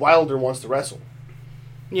Wilder wants to wrestle.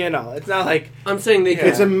 Yeah, no, it's not like I'm saying they.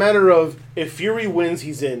 It's a matter of if Fury wins,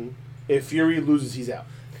 he's in. If Fury loses, he's out.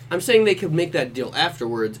 I'm saying they could make that deal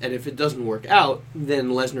afterwards, and if it doesn't work out, then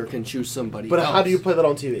Lesnar can choose somebody But else. how do you play that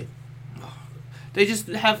on TV? They just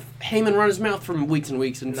have Heyman run his mouth for weeks and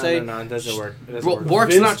weeks and say, no, it doesn't work. It doesn't work.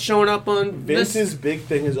 Bork's Vince- not showing up on this. Vince's big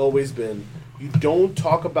thing has always been you don't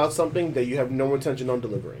talk about something that you have no intention on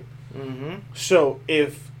delivering. Mm-hmm. So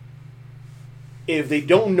if they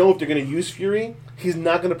don't know if they're going to use Fury, he's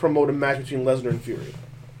not going to promote a match between Lesnar and Fury.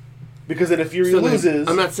 Because then if Fury So then, loses,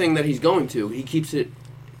 I'm not saying that he's going to. He keeps it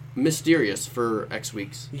mysterious for X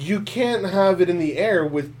weeks. you can't have it in the air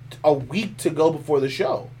with a week to go before the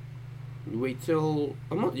show. You wait till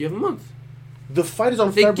a month. You have a month. The fight is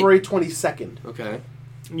on They February 22nd. Okay.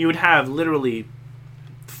 You would have literally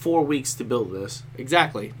 4 weeks to build this.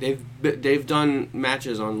 Exactly. They've done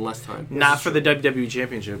matches on less time. Not for the WWE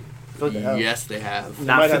Championship. I feel like they have. Yes, they have. might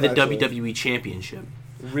Not for have the actually. WWE Championship.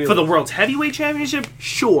 Really. For the World's Heavyweight Championship,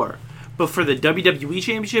 sure. But for the WWE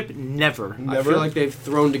Championship, never. I Never? feel like they've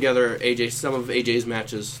thrown together some of AJ's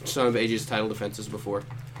matches, some of AJ's title defenses before.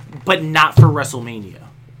 But not for WrestleMania.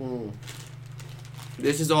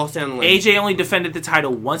 This is all sounding like AJ only defended the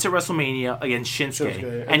title once at WrestleMania against Shinsuke.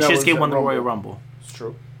 Shinsuke. And And that was Shinsuke at won the Royal Rumble. Rumble. It's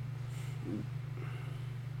true.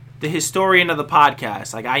 The historian of the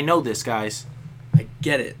podcast. Like, I know this, guys. I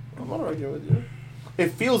get it. I'm not arguing with you. It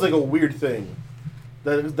feels like a weird thing.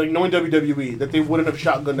 That, like knowing WWE, that they wouldn't have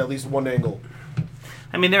shotgunned at least one angle.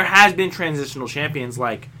 I mean, there has been transitional champions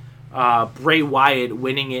like Bray Wyatt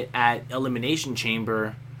winning it at Elimination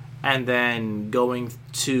Chamber and then going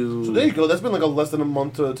to... So there you go. That's been like less than a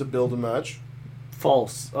month to build a match.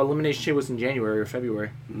 False. Elimination Chamber was in January or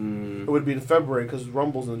February. It would be in February because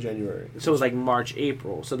Rumble's in January. So it was like March,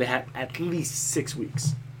 April. So they had at least 6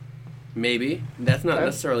 weeks. Maybe. That's not Okay.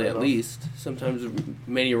 necessarily Fair at enough. least. Sometimes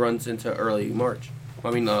Mania runs into early March.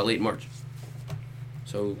 Late March.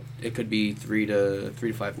 So it could be 3 to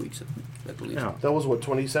 5 weeks at the least. Yeah. That was what,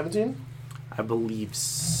 2017? I believe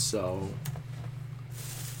so.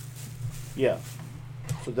 Yeah.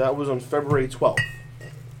 So that was on February 12th.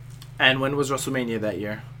 And when was WrestleMania that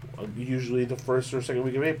year? Usually the first or second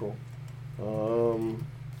week of April.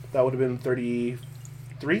 That would have been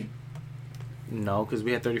 33? No, because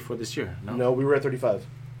we had 34 this year. No, we were at 35.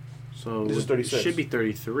 So This is 36. It should be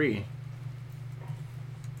 33.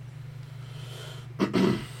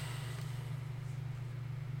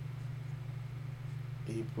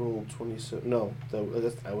 April 27. No,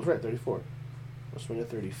 I was right, 34. WrestleMania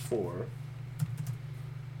 34.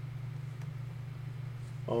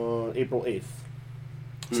 On April 8th.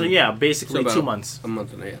 So yeah, basically So about 2 months. A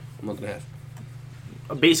month and a half.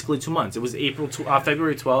 Basically 2 months. It was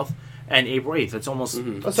February 12th and April 8th. It's almost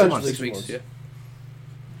Mhm. 2 Essentially months. 6 weeks, yeah.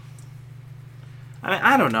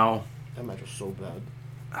 I don't know. That match was so bad.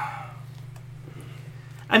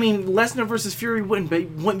 I mean, Lesnar versus Fury wouldn't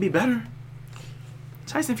be better.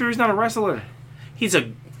 Tyson Fury's not a wrestler. He's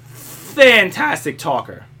a fantastic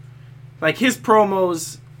talker. Like, his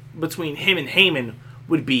promos between him and Heyman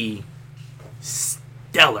would be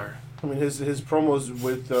stellar. I mean, his promos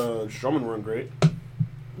with Strowman weren't great.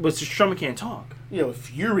 But Strowman can't talk. You know,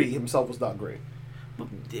 Fury himself was not great.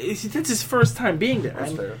 That's his first time being there.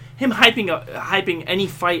 That's fair. Him hyping any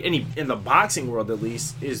fight, in the boxing world at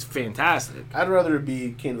least, is fantastic. I'd rather it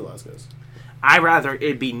be Cain Velasquez. I'd rather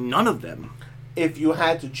it be none of them. If you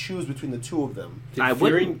had to choose between the two of them, I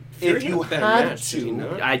wouldn't. If you had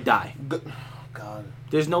to, I'd die. God,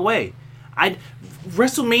 There's no way.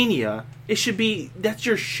 WrestleMania, it should be, that's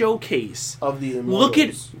your showcase. of the Look at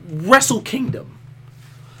Immortals. Wrestle Kingdom.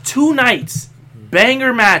 2 nights,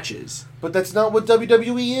 banger matches. But that's not what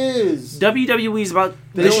WWE is. WWE's about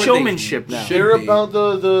They the don't- showmanship now. should They're be. about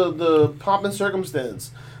the pomp and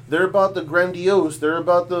circumstance. They're about the grandiose. They're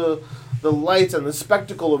about the lights and the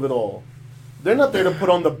spectacle of it all. They're not there to put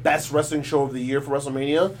on the best wrestling show of the year for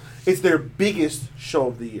WrestleMania. It's their biggest show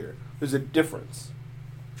of the year. There's a difference.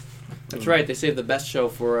 That's right. They saved the best show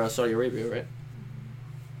for Saudi Arabia, right?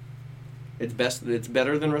 It's best. It's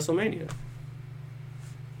better than WrestleMania.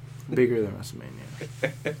 Bigger than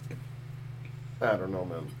WrestleMania. I don't know,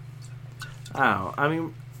 man. I don't know. I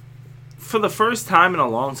mean, for the first time in a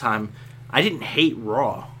long time, I didn't hate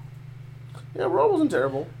Raw. Yeah, Raw wasn't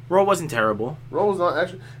terrible. Raw wasn't terrible. Raw was not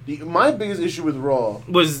actually... my biggest issue with Raw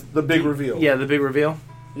Was the big reveal. Yeah, the big reveal.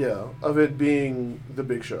 Yeah, of it being the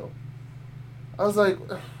Big Show. I was like...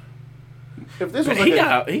 If this was But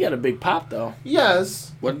like he got a big pop though.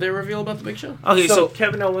 Yes. What did they reveal about the Big Show? Okay, So- so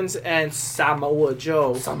Kevin Owens and Samoa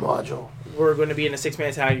Joe Samoa Joe. were going to be in a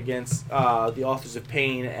 6-man tag against the Authors of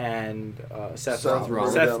Pain and Seth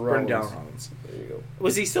Rollins. Seth Rollins. burned down Rollins. There you go.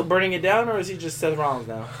 Was he still burning it down, or is he just Seth Rollins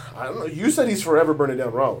now? I don't know. You said he's forever burning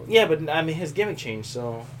down Rollins. Yeah, but I mean his gimmick changed,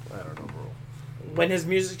 so I don't know, bro. when his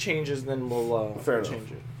music changes, then we'll Fair enough.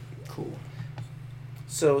 change it. Cool.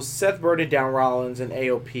 So Seth burned it down Rollins and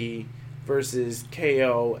AOP versus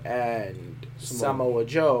KO and Samoa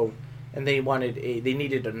Joe, and they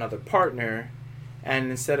needed another partner, and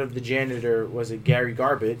instead of the janitor was it Gary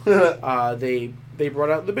Garbett, they brought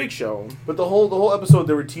out the Big Show. But the whole episode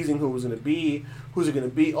they were teasing who was gonna be, who's it gonna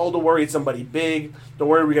be. Oh, don't worry, it's somebody big. Don't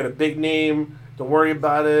worry, we got a big name. Don't worry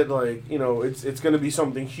about it. Like, you know, it's gonna be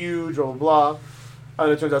something huge. Blah blah blah.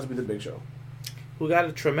 And it turns out to be the Big Show. Who got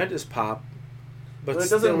a tremendous pop, but But it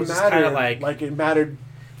still doesn't was just matter kind of like it mattered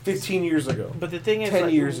 15 years ago. But the thing is, 10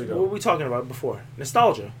 like, years ago. what were we talking about before?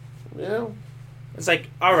 Nostalgia. Yeah. It's like,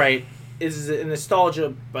 all right, is a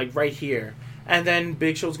nostalgia like right here, and then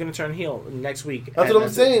Big Show's gonna turn heel next week. That's and what I'm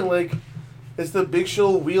it. saying. Like, it's the Big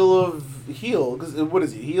Show wheel of heel. Because what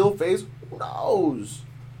is he? Heel, face? Who knows?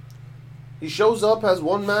 He shows up, has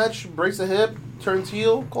one match, breaks a hip, turns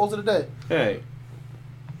heel, calls it a day. Hey,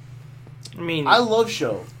 I mean, I love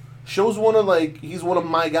Show. Show's he's one of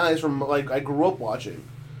my guys from I grew up watching,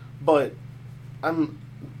 but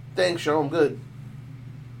thanks Show, I'm good.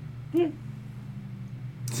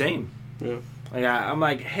 same. yeah. Like I'm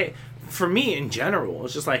like, hey, for me in general,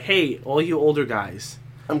 it's just like, hey, all you older guys,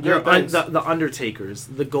 I'm you're good. Thanks. the Undertakers,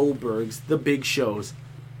 the Goldbergs, the Big Shows.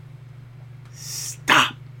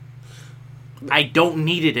 Stop. I don't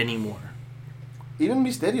need it anymore. Even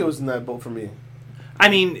Mysterio's in that boat for me. I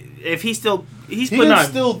mean, if he's He putting can on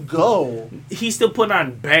still go. he's still putting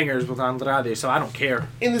on bangers with Andrade, so I don't care.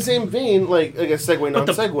 In the same vein, like a segue, But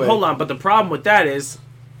non-segue. hold on, but the problem with that is,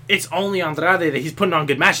 it's only Andrade that he's putting on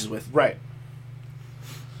good matches with. Right.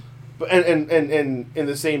 But and in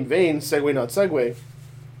the same vein, segue not segue.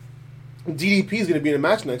 DDP is going to be in a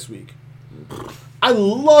match next week. I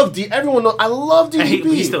love everyone knows I love DDP.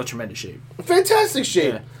 And he's still in tremendous shape. Fantastic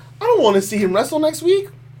shape. Yeah. I don't want to see him wrestle next week.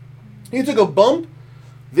 He took a bump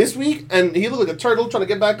this week and he looked like a turtle trying to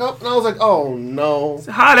get back up, and I was like, oh no.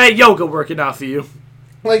 How that yoga working out for you?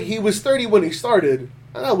 Like, he was 30 when he started,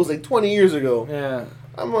 and that was like 20 years ago. Yeah.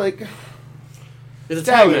 I'm like, There's a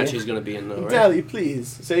tag Dally. match he's going to be in, though, right? Daddy, please.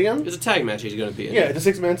 Say again? There's a tag match he's going to be in. Yeah, it's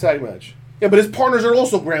a 6-man tag match. Yeah, but his partners are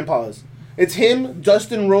also grandpas. It's him,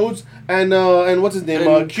 Dustin Rhodes, and what's his name?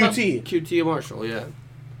 And QT. QT Marshall, yeah.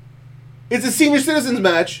 It's a senior citizens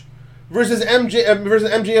match versus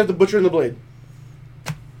MJF, the Butcher and the Blade.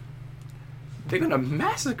 They're gonna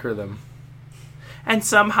massacre them. And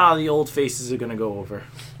somehow the old faces are gonna go over.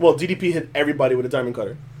 Well, DDP hit everybody with a diamond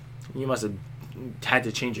cutter. You must have had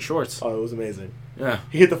to change your shorts. Oh, it was amazing. Yeah.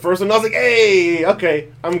 He hit the first one. I was like, hey, okay,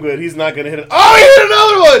 I'm good. He's not going to hit it. Oh, he hit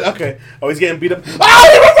another one. Okay. Oh, he's getting beat up. Oh,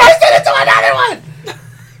 he reversed it into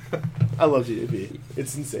another one. I love DDP.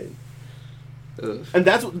 It's insane. Ugh. And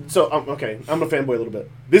that's so. Okay, I'm a fanboy a little bit.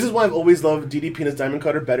 This is why I've always loved DDP and his diamond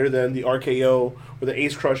cutter better than the RKO or the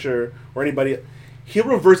Ace Crusher or anybody. He'll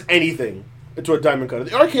reverse anything into a diamond cutter.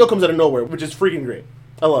 The RKO comes out of nowhere, which is freaking great.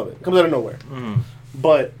 I love it. It comes out of nowhere. Mm-hmm.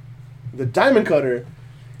 But the diamond cutter,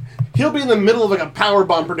 he'll be in the middle of like a power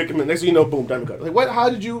bomb predicament. Next thing you know, boom, diamond cutter. Like what? How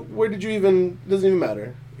did you? Where did you even? Doesn't even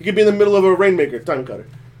matter. He could be in the middle of a rainmaker, diamond cutter.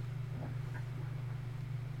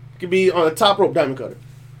 He could be on a top rope, diamond cutter.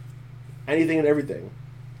 Anything and everything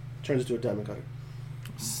turns into a diamond cutter.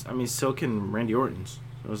 I mean, so can Randy Orton's.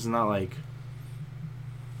 So it's not like...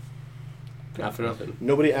 Not for nothing.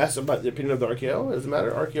 Nobody asked about the opinion of the RKO. It doesn't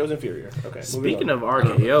matter. RKO's inferior. Okay. Speaking of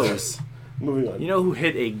RKOs, moving on. you know who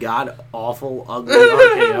hit a god-awful, ugly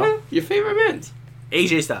RKO? Your favorite mint.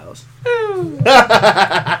 AJ Styles.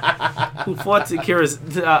 Who fought Akira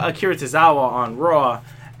Tozawa on Raw,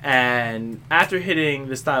 and after hitting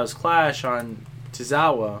the Styles Clash on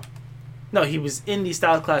Tozawa... No, he was in the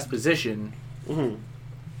Styles Clash position. Mm-hmm.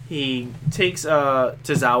 He takes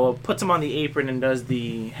Tozawa, puts him on the apron, and does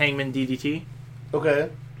the Hangman DDT. Okay.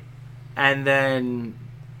 And then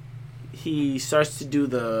he starts to do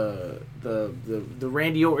the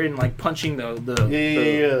Randy Orton, like punching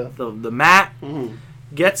the mat, Mm-hmm.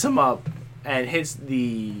 gets him up, and hits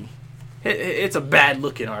it's a bad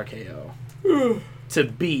looking RKO to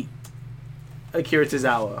beat Akira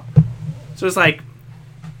Tozawa. So it's like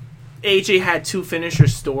AJ had two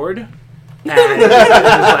finishers stored. And he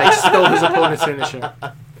like stole his opponent's finisher.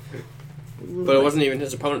 But it wasn't even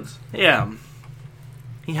his opponent's. Yeah.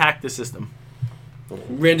 He hacked the system.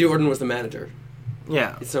 Randy Orton was the manager.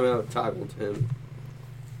 Yeah. It somehow toggled him.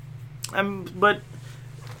 But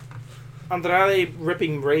Andrade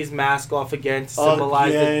ripping Rey's mask off again to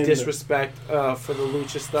symbolize the disrespect for the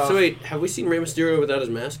lucha stuff. So wait, have we seen Rey Mysterio without his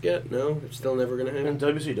mask yet? No? It's still never going to In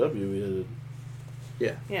happen? WCW, we did.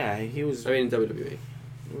 Yeah. Yeah, he was... I mean, WWE.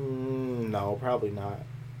 No, probably not.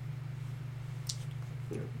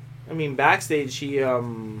 Yeah. I mean, backstage, he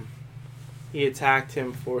attacked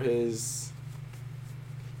him for his...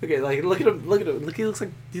 Okay, like, look at him. Look, he looks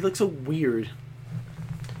so weird.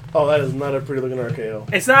 Oh, that is not a pretty looking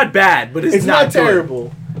RKO. It's not bad, but it's not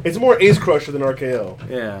terrible. It's more Ace Crusher than RKO.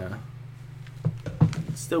 Yeah.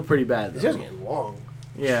 It's still pretty bad, It's though. just getting long.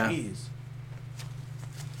 Yeah. Jeez.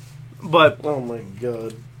 But, Oh my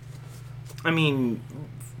god. I mean,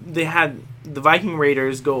 they had the Viking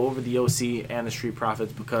Raiders go over the OC and the Street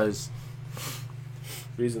Profits because...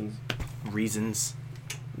 Reasons.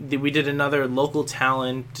 We did another local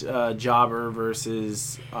talent jobber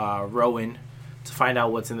versus Rowan to find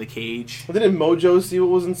out what's in the cage. Well, didn't Mojo see what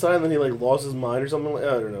was inside and then he like lost his mind or something? I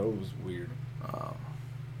don't know. It was weird.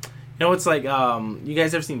 You know, it's like, you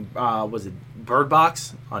guys ever seen, was it Bird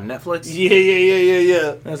Box on Netflix?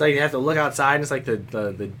 Yeah. It's like you have to look outside, and it's like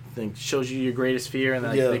the thing shows you your greatest fear, and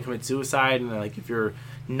then like, they commit suicide, and then, like if you're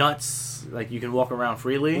nuts, like you can walk around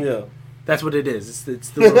freely. Yeah. That's what it is. It's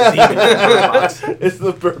the little demon in Bird Box. It's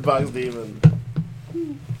the Bird Box demon.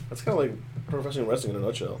 That's kind of like professional wrestling in a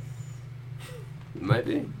nutshell. It might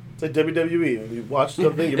be. It's like WWE. When you watch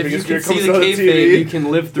something, your If you biggest can fear see comes the on kayfabe, you TV.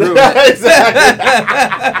 can live through it. Exactly.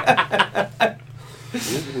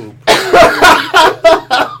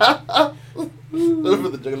 For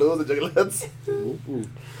the juggalos and juggalettes.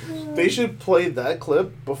 They should play that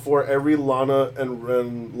clip before every Lana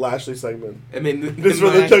and Lashley segment. I mean, This is for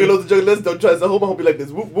the juggalos and juggalettes. Don't try to hold my home be like this.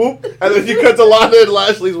 Whoop whoop. And then you cut to Lana and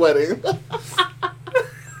Lashley's wedding.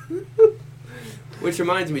 Which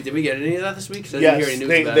reminds me, did we get any of that this week? 'Cause I Yes, didn't hear any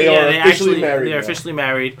news they about are it. officially married They're now. officially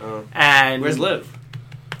married. Oh. And Where's Liv?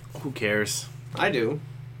 Who cares? I do.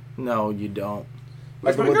 No, you don't.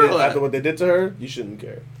 Where's After my girl at? after what they did to her, you shouldn't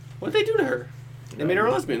care. What'd they do to her? They made her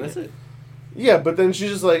a lesbian, that's it. Yeah, but then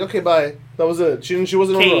she's just like, okay, bye. That was it. She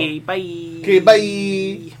wasn't on Okay, Raw. bye. Okay, bye.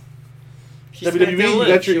 She WWE, SmackDown you Liv.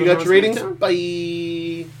 got She your wasn't on ratings. SmackDown?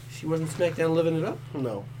 Bye. She wasn't SmackDown living it up?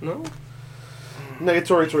 No. No?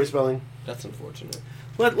 Negatory spelling. That's unfortunate.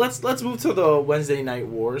 Let's move to the Wednesday Night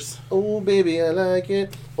Wars. Oh baby, I like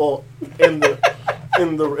it. Well, in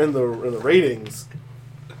the ratings,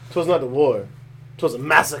 it was not the war. It was a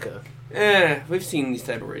massacre. We've seen these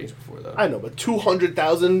type of ratings before, though. I know, but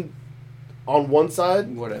 200,000 on one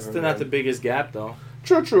side. Whatever. Still not the biggest gap though.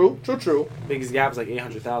 True. Biggest gap is like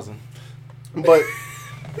 800,000. But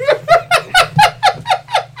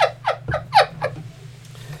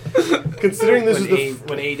considering this when is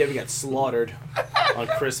when AEW got slaughtered on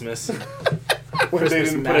Christmas. when they Christmas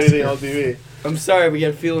didn't put anything massacre. on TV. I'm sorry, we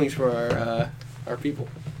have feelings for our people.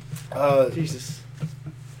 Jesus.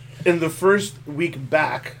 In the first week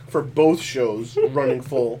back for both shows running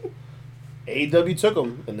full, AEW took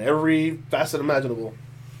them in every facet imaginable.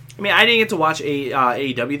 I mean, I didn't get to watch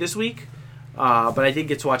AEW this week, but I did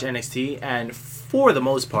get to watch NXT, and for the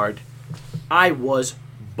most part, I was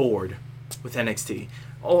bored with NXT.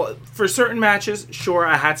 Oh, for certain matches, sure,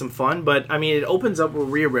 I had some fun, but I mean, it opens up with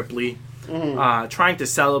Rhea Ripley trying to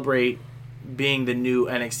celebrate being the new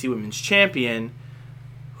NXT Women's Champion,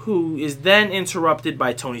 who is then interrupted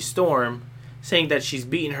by Toni Storm saying that she's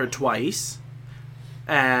beaten her twice,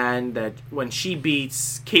 and that when she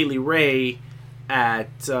beats Kaylee Ray at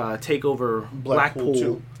TakeOver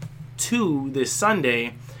Blackpool 2 this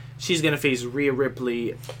Sunday, she's going to face Rhea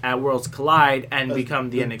Ripley at Worlds Collide and become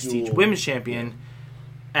the NXT duel. Women's Champion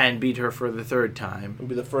and beat her for the 3rd time. It'll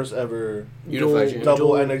be the first ever Unified champion.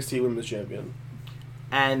 double Duel. NXT Women's Champion.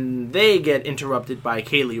 And they get interrupted by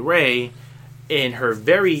Kaylee Ray in her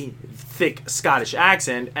very thick Scottish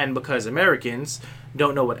accent, and because Americans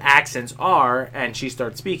don't know what accents are, and she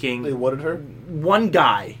starts speaking, They wanted her? one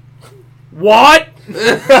guy, what?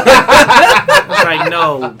 It's like,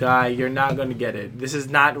 no, guy, you're not going to get it. This is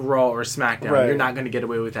not Raw or SmackDown. Right. You're not going to get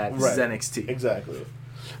away with that. This is NXT. Exactly.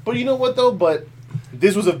 But you know what, though? But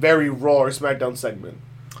this was a very Raw or SmackDown segment.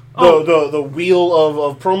 The wheel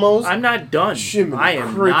of promos. I'm not done. Shimmin' I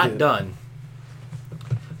am cricket. not done.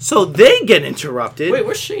 So they get interrupted. Wait,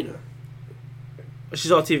 where's Shayna?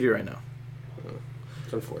 She's all TV right now.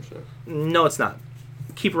 It's unfortunate. No, it's not.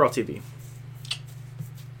 Keep her off TV.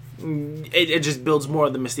 It just builds more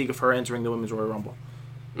of the mystique of her entering the Women's Royal Rumble.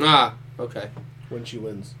 Ah, okay. When she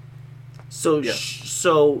wins. So, Yeah.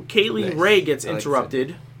 so Kaylee Nice. Ray gets I like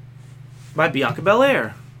interrupted by Bianca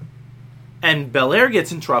Belair, and Belair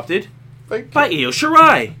gets interrupted Thank by you. Io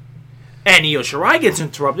Shirai, and Io Shirai gets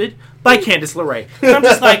interrupted by Candice LeRae. And I'm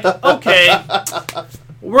just like, okay,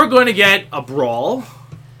 we're going to get a brawl,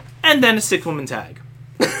 and then a 6-woman tag.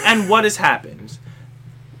 And what has happened?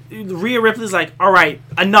 Rhea Ripley's like, all right,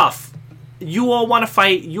 enough. You all want to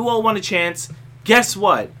fight. You all want a chance. Guess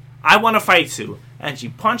what? I want to fight too. And she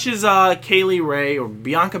punches Kaylee Ray or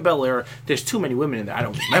Bianca Belair. There's too many women in there. I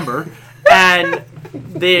don't remember. And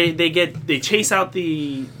they chase out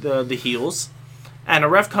the heels. And a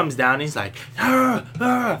ref comes down and he's like,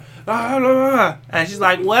 and she's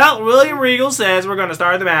like, well, William Regal says we're going to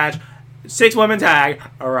start the match. 6-woman tag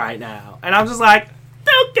right now. And I'm just like,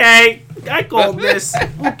 okay, I called this.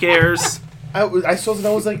 Who cares? I saw that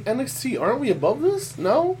I was like, NXT, aren't we above this?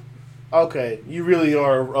 No? Okay, you really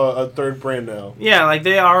are a third brand now. Yeah, like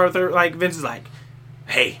they are. Like Vince is like,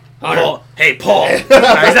 hey, Hunter. Paul. Hey, Paul. He's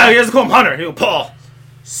not, he doesn't call him Hunter. He goes, Paul.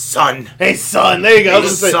 Son. Hey, son, there you go. I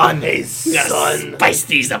was Hey, gonna say, son. Hey, We gotta son. spice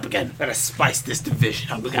these up again. Gotta spice this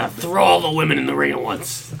division up. We gotta Throw all the women in the ring at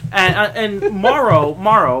once. And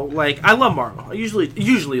Morrow, like I love Morrow. I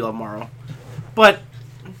usually love Morrow, but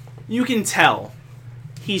you can tell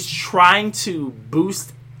he's trying to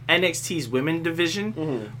boost NXT's women's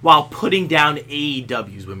division while putting down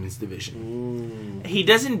AEW's women's division. He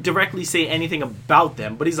doesn't directly say anything about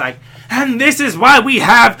them, but he's like, and this is why we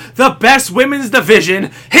have the best women's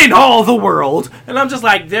division in all the world. And I'm just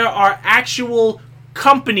like, there are actual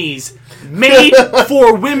companies made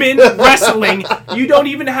for women wrestling. You don't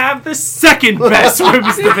even have the second best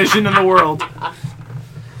women's division in the world.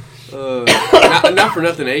 Not for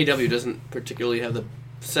nothing, AEW doesn't particularly have the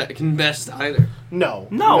second best either. No.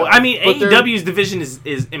 No, I mean But they're- AEW's division is,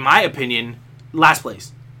 in my opinion, last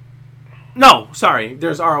place. No, sorry,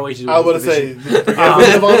 there's ROH's I was going to division. say,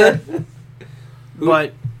 Ring of Honor?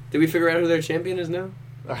 But Did we figure out who their champion is now?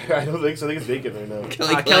 I don't think so. I think it's vacant right now.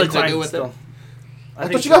 Kelly Kelly took it Klein with still. them. I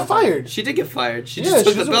thought she got fired. She did get fired. She Yeah, just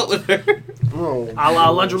took she the doesn't- belt with her. Oh. A la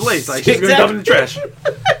Alundra Blaze, like she's gonna dump in the trash.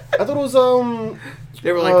 I thought it was,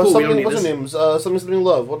 They were like, cool, we don't something, need what's this. her name? Something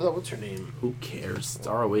Love. What's her name? Who cares? It's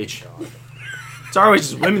ROH. It's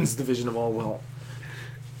ROH's women's division of all will.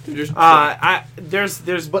 There's-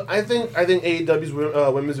 There's But I think AEW's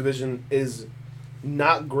women's division is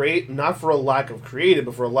not great, not for a lack of creative,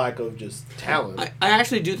 but for a lack of just talent. I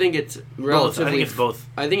actually do think it's both. relatively. I think it's both.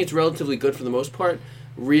 I think it's relatively good for the most part.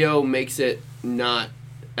 Rio makes it not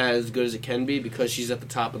as good as it can be because she's at the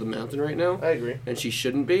top of the mountain right now, I agree. and she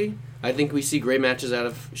shouldn't be. I think we see great matches out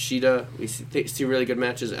of Shida. We see really good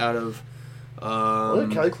matches out of. Well,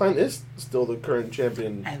 Kelly Klein is still the current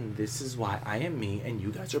champion. And this is why I am me and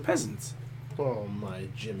you guys are peasants. Oh my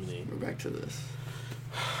Jiminy! We're back to this.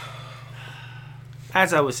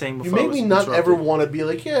 As I was saying You before, I made was me not interrupted. ever want to be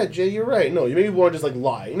like, yeah, Jay, you're right. No, you made me want to just like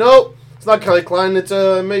lie. No, it's not Kelly Klein. It's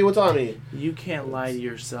May Watani. You can't lie to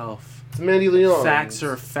yourself. It's Mandy Leon. Facts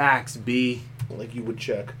are facts, B. like you would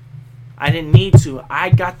check. I didn't need to. I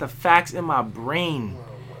got the facts in my brain. Oh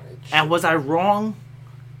my. And was I wrong?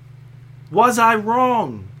 Was I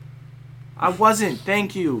wrong? I wasn't.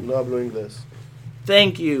 Thank you. No hablo inglés.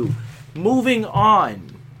 Thank you. Moving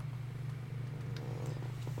on.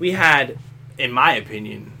 We had, in my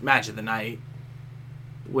opinion, match of the night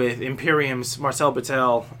with Imperium's Marcel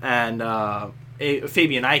Batel and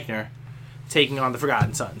Fabian Eichner taking on the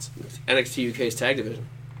Forgotten Sons. NXT UK's tag division.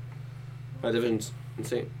 My division's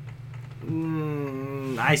insane.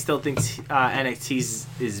 I still think NXT's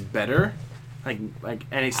is better. Like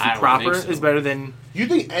NXT I don't proper think so. is better than You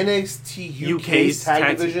think NXT UK's UK's tag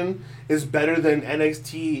tag division is better than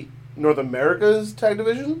NXT North America's tag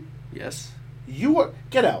division? Yes. You are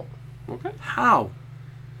get out. Okay. How?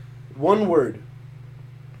 One word.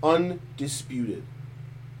 Undisputed.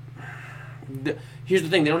 Here's the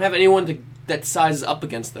thing: they don't have anyone that sizes up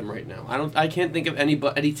against them right now. I can't think of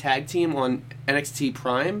any tag team on NXT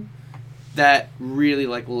Prime that really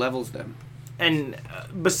like levels them. And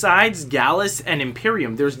besides Gallus and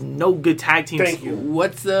Imperium, there's no good tag teams. Thank you.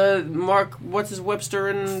 What's his Webster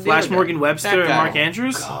and Flash the other Morgan guy? Webster That and guy. Mark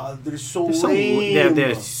Andrews. God, they're so They're, lame.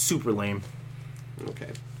 they're super lame. Okay.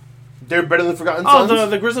 They're better than Forgotten Oh,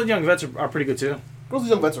 Sons. the Grizzled Young Vets are pretty good too. Grizzled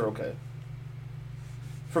Young Vets are okay.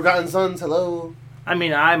 Forgotten Sons, hello. I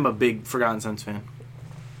mean, I'm a big Forgotten Sons fan.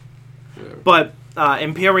 Yeah. But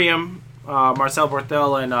Imperium, Marcel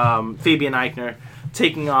Barthel, and Fabian Eichner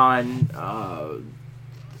taking on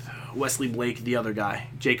Wesley Blake, the other guy.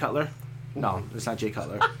 Jay Cutler? No, it's not Jay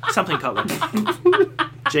Cutler. Something Cutler.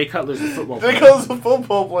 Jay Cutler's the football player. Because a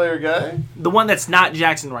football player guy. The one that's not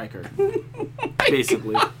Jackson Riker.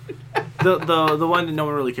 Basically. The one that no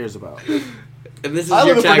one really cares about. And this is I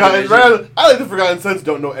your like tag division. the Forgotten Sons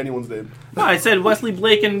don't know anyone's name. No, I said Wesley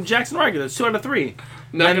Blake and Jackson Riker. That's 2 out of 3.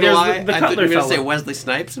 Not And gonna there's lie, the I thought you Cutler were gonna fella. say Wesley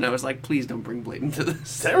Snipes, and I was like, please don't bring Blade into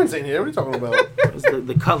this. Terrence ain't here. What are you talking about? Is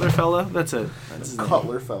the Cutler fella? That's his name.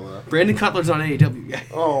 Cutler fella. Brandon Cutler's on AEW, guy.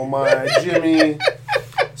 Oh my Jimmy.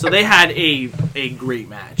 So they had a great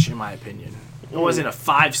match, in my opinion. It wasn't a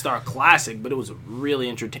 5-star classic, but it was a really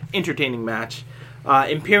entertaining match.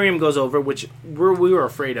 Imperium goes over, which we were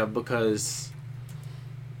afraid of because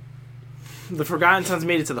the Forgotten Sons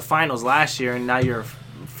made it to the finals last year, and now you're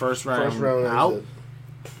first round out. exit.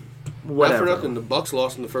 Whatever. Not for nothing, the Bucks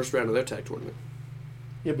lost in the first round of their tag tournament.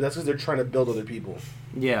 Yeah, but that's because they're trying to build other people.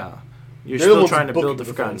 Yeah. You're They're the still ones trying to booking build the the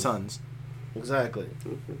Forgotten things. Sons. Exactly.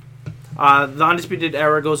 The Undisputed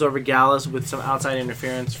Era goes over Gallus with some outside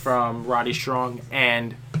interference from Roddy Strong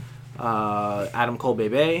and Adam Cole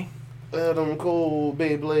Bebe. Adam Cole,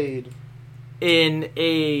 Beyblade. And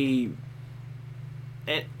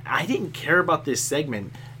I didn't care about this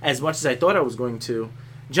segment as much as I thought I was going to.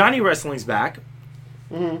 Johnny Wrestling's back.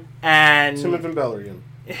 Mm-hmm. And Timothy Bellarian.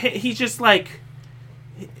 he's just like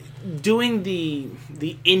doing the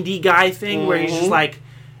indie guy thing where he's just like,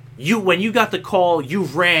 when you got the call, you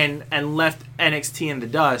ran and left NXT in the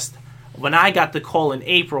dust. When I got the call in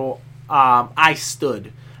April, I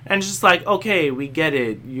stood. And it's just like, okay, we get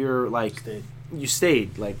it. You're like, you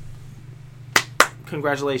stayed. Like,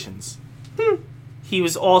 congratulations. He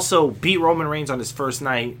was also beat Roman Reigns on his first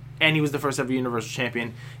night, and he was the first ever Universal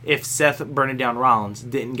Champion. If Seth Burn It Down Rollins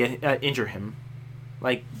didn't get injure him,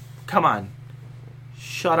 like, come on,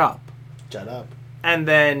 shut up. Shut up. And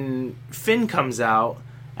then Finn comes out,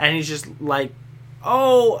 and he's just like,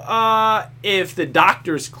 if the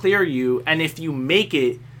doctors clear you, and if you make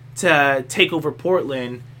it to take over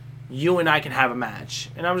Portland, you and I can have a match.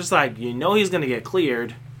 And I'm just like, he's gonna get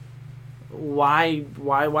cleared. Why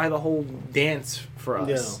the whole dance for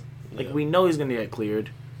us? Yeah. We know he's gonna get cleared.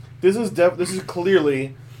 This is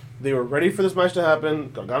clearly they were ready for this match to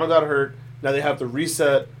happen. Gargano got hurt. Now they have to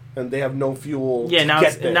reset, and they have no fuel. Yeah, to now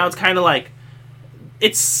get there. it's kind of like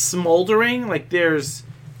it's smoldering. Like there's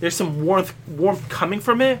some warmth coming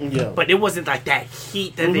from it. Yeah. But it wasn't like that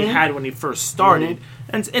heat that they had when he first started.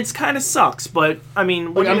 And it's kind of sucks. But I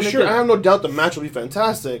mean, what are you I'm gonna sure. do? I have no doubt the match will be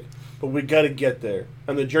fantastic, but we got to get there,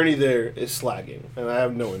 and the journey there is slagging, and I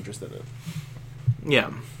have no interest in it.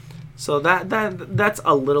 Yeah. So that's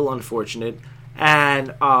a little unfortunate.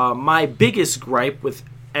 And my biggest gripe with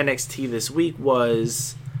NXT this week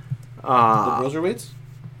was The Broserweights?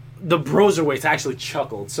 the Broserweights actually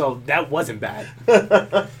chuckled, so that wasn't bad.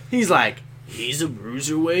 He's like, he's a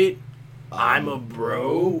bruiserweight, I'm a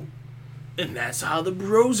bro, and that's how the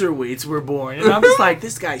Broserweights were born. And I'm just like,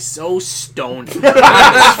 this guy's so stoned out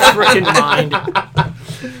of his freaking mind.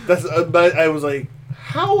 That's. But I was like,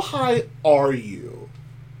 how high are you?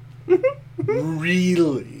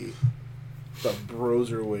 Really? The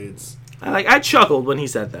Broserweights. I chuckled when he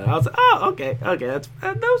said that. I was like, oh, okay, that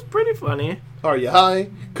was pretty funny. Are you high?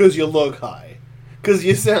 Because you look high. Because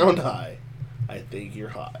you sound high. I think you're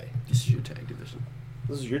high. This is your tag division.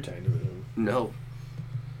 This is your tag division. No.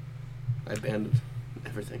 I abandoned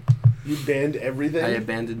everything. You banned everything? I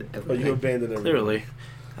abandoned Oh, everything. you abandoned everything. Clearly.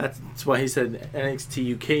 That's why he said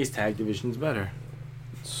NXT UK's tag division's better.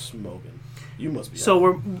 Smoking. You must be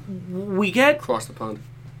So high. we get Across the pond.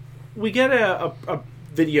 a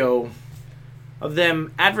video of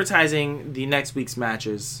them advertising the next week's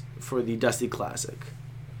matches for the Dusty Classic.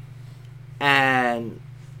 And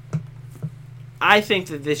I think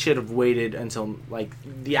that they should have waited until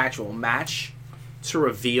the actual match to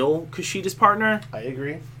reveal Kushida's partner. I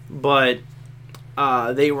agree. But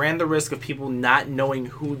they ran the risk of people not knowing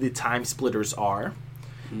who the Time Splitters are.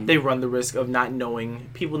 They run the risk of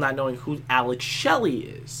people not knowing who Alex Shelley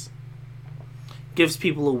is. Gives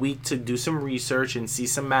people a week to do some research and see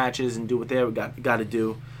some matches and do what they got to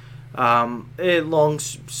do. Long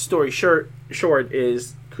story short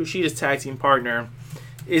is Kushida's tag team partner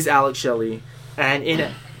is Alex Shelley, and in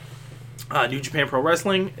New Japan Pro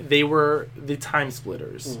Wrestling, they were the Time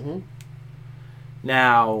Splitters. Mm-hmm.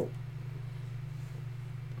 Now,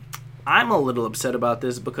 I'm a little upset about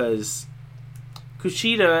this because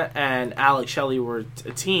Kushida and Alex Shelley were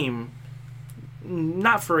a team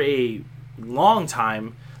not for a long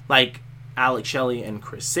time like Alex Shelley and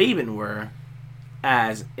Chris Sabin were,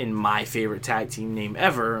 as in my favorite tag team name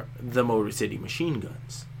ever, the Motor City Machine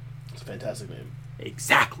Guns. It's a fantastic name.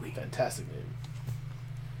 Exactly. Fantastic name.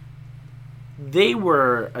 They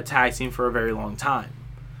were a tag team for a very long time.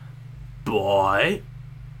 But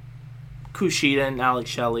Kushida and Alex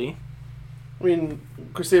Shelley, I mean,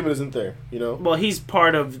 Chris Sabin isn't there, you know? well, he's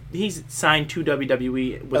signed to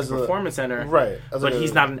WWE with the Performance Center, Right. but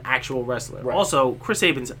he's not an actual wrestler. Right. Also, Chris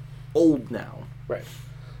Sabin's old now. Right.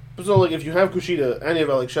 So, like, if you have Kushida and you have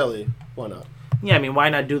Alex Shelley, why not? Yeah, I mean, why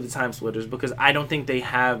not do the Time Splitters? Because I don't think they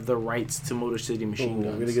have the rights to Motor City Machine We're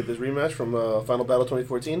Guns. going to get this rematch from Final Battle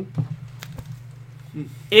 2014.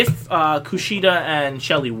 If Kushida and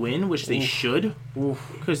Shelley win, which they should,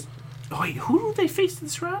 Oof. because wait, who do they face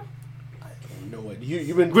this round? No idea.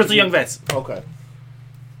 You've been Grizzly Young Vets. Okay.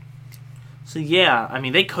 So yeah, I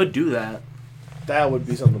mean, they could do that. That would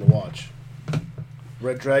be something to watch.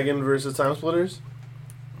 Red Dragon versus Time Splitters?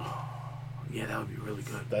 Yeah, that would be really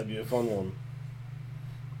good. That'd be a fun one.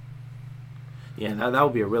 Yeah, that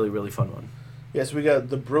would be a really, really fun one. Yes, we got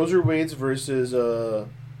the Broserweights versus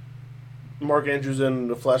Mark Andrews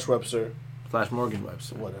and Flash Webster. Flash Morgan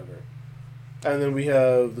Webster. Whatever. And then we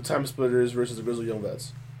have the Time Splitters versus the Grizzly Young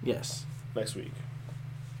Vets Yes. next week.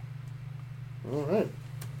 All right.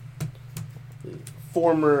 The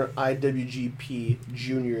former IWGP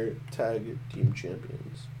Junior Tag Team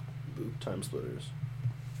Champions, Time Splitters.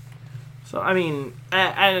 So, I mean,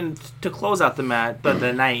 and to close out the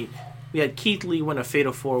night, we had Keith Lee win a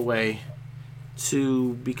Fatal 4-Way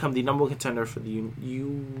to become the number one contender for the United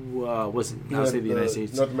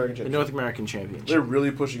States, North American the Championship. North American Championship. They're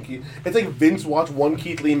really pushing Keith. It's like Vince watched one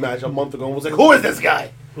Keith Lee match a month ago and was like, "Who is this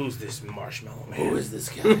guy? Who's this marshmallow man? Who is this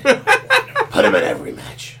guy? Put him in every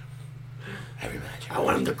match. Every match. I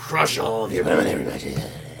want him to crush all of you. Put him in every match.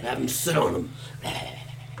 Have him sit on him.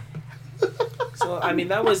 So, I mean,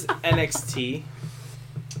 that was NXT.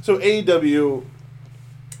 So AEW,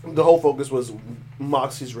 the whole focus was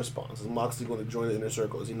Moxley's response. Is Moxley going to join the Inner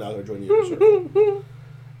Circle? Is he not going to join the Inner Circle?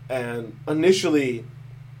 And initially,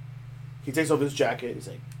 he takes off his jacket. He's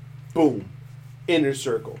like, boom, Inner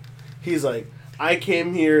Circle. He's like, I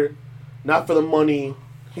came here not for the money.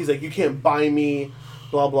 He's like, you can't buy me,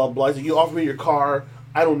 blah, blah, blah. He's like, you offer me your car.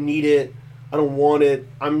 I don't need it. I don't want it.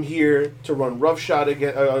 I'm here to run roughshod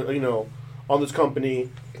again, on this company.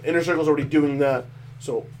 Inner Circle's already doing that.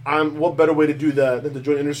 So what better way to do that than to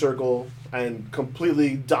join Inner Circle and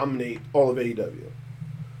completely dominate all of AEW?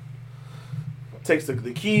 Takes the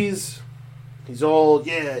keys. He's all,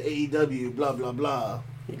 yeah, AEW, blah, blah, blah.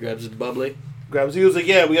 He grabs his bubbly. He was like,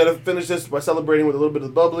 yeah, we got to finish this by celebrating with a little bit of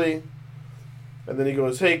the bubbly. And then he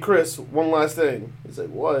goes, hey, Chris, one last thing. He's like,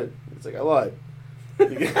 what? He's like, I lied.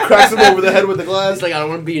 He cracks him over the head with the glass. He's like, I don't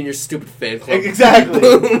want to be in your stupid fan club. Exactly.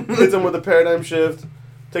 Hits him with a paradigm shift.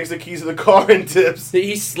 Takes the keys to the car and tips.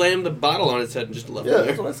 He slammed the bottle on his head and just left Yeah,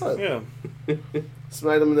 it that's there. what I said. Yeah.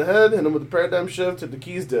 Smacked him in the head, hit him with the paradigm shift, hit the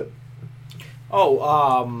keys dip.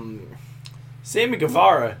 Oh, Sammy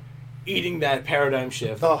Guevara eating that paradigm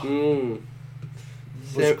shift Oh,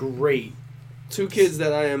 was great. Two kids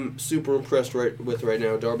that I am super impressed with right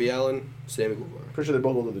now, Darby Allin, Sammy Guevara. pretty sure they're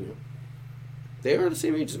both older than you. They are the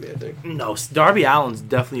same age as me, I think. No, Darby Allin's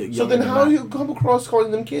definitely So younger then than how that. do you come across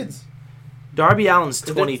calling them kids? Darby Allin's But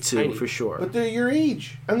they're 22 tiny. for sure. But they're your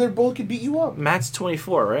age, and they both could beat you up. Matt's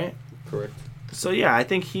 24, right? Correct. So yeah, I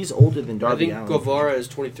think he's older than I Darby think Allin. Guevara is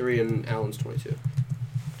 23 and Allen's 22.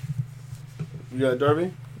 You got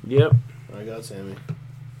Darby? Yep. I got Sammy.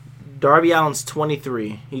 Darby Allin's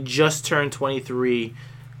 23. He just turned 23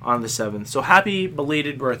 on the 7th. So happy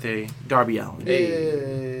belated birthday, Darby Allin.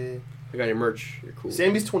 Hey. I got your merch. You're cool.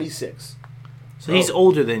 Sammy's 26. So he's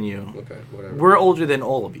older than you. Okay, whatever. We're older than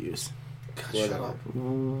all of yous. God, Whatever. shut up.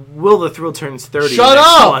 Will the Thrill turns 30 Shut next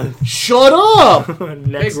up! month. Shut up! Hey,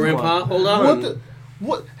 Next Grandpa, month. hold on. What the?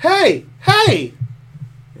 What? Hey! Hey!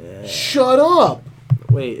 Yeah. Shut up!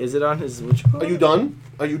 Wait, is it on his... Which Are you done?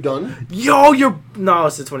 Are you done? Yo, you're... No,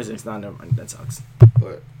 it's the 26th. No, never mind. That sucks.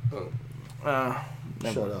 But, oh. Never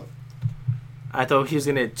Shut mind. up. I thought he was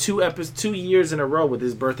gonna 2 years in a row with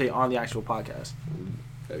his birthday on the actual podcast.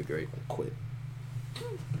 That'd be great. Quit.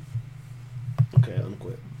 Okay, I'm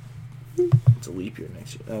quit. It's a leap year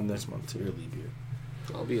next month You're a too. leap year.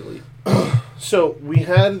 I'll be elite. So we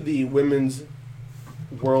had the women's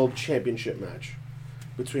world championship match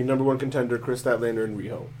between number one contender Chris Statlander and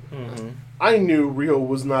Riho. Mm-hmm. I knew Riho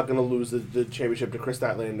was not going to lose the championship to Chris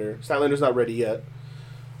Statlander. Statlander's not ready yet.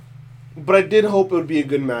 But I did hope it would be a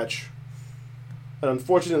good match. And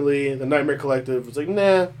unfortunately, the Nightmare Collective was like,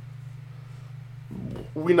 nah,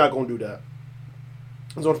 we're not going to do that.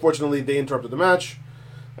 And so unfortunately, they interrupted the match.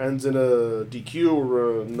 Ends in a DQ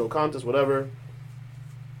or a no contest, whatever.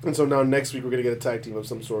 And so now next week we're going to get a tag team of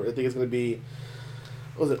some sort. I think it's going to be,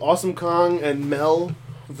 what was it, Awesome Kong and Mel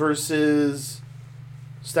versus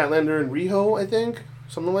Statlander and Riho, I think?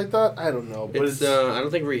 Something like that? I don't know. But It's I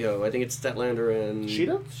don't think Riho. I think it's Statlander and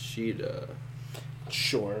Sheeta? Sheeta.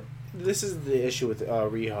 Sure. This is the issue with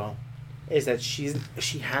Riho, is that she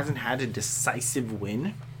hasn't had a decisive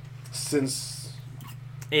win Since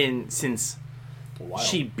since a while.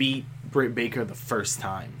 she beat Britt Baker the first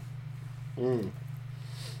time. Mm.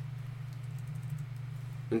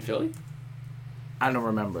 In Philly? I don't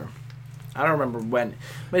remember when,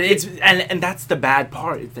 but it's and that's the bad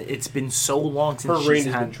part. It's been so long since Her reign she's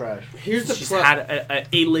has had been trash. Here's the she's pro- had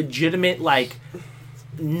a legitimate like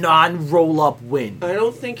non-roll up win. I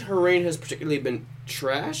don't think her reign has particularly been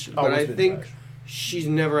trash, but Always I been think trash. she's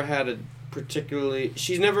never had a particularly.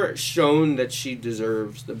 She's never shown that she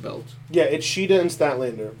deserves the belt. Yeah, it's Sheeta and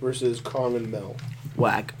Statlander versus Kong and Mel.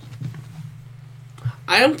 Whack.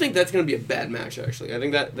 I don't think that's going to be a bad match, actually. I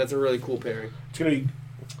think that's a really cool pairing. It's going to be...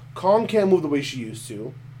 Kong can't move the way she used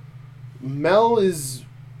to. Mel is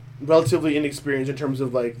relatively inexperienced in terms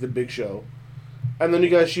of, like, the big show. And then you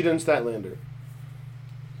got Sheeta and Statlander.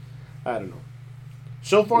 I don't know.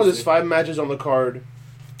 So far, We'll there's see. 5 matches on the card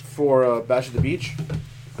for Bash at the Beach.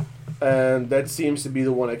 And that seems to be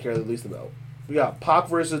the one I care the least about. We got Pac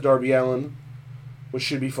versus Darby Allin, which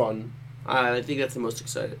should be fun. I think that's the most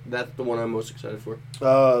excited. That's the one I'm most excited for.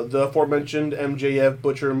 The aforementioned MJF,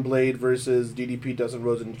 Butcher and Blade versus DDP, Dustin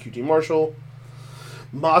Rhodes, and QT Marshall.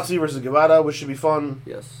 Moxley versus Guevara, which should be fun.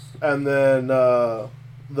 Yes. And then the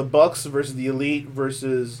Bucks versus the Elite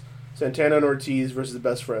versus Santana and Ortiz versus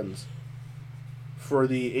Best Friends for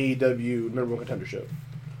the AEW number one contendership.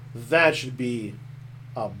 That should be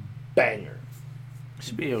a banger.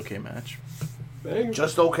 Should be an okay match. Bang.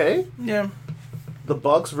 Just okay? Yeah. The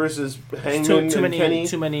Bucks versus Hangman Too and many. Kenny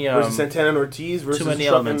Too many. versus Santana and Ortiz versus many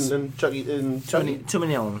Chuck elements. and Chucky. And Too Chucky.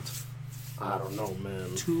 many elements. I don't know,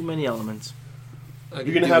 man. Too many elements.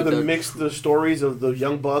 You're gonna have them mix the stories of the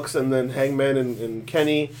Young Bucks and then Hangman and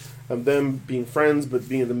Kenny, and them being friends but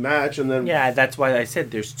being in the match, and then Yeah, that's why I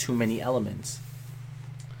said there's too many elements.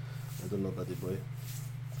 I don't know about the boy.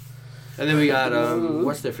 And then we got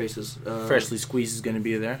what's their faces? Freshly Squeezed is going to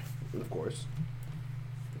be there. Of course.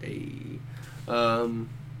 I don't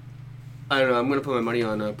know. I'm gonna put my money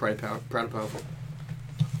on Proud and Powerful.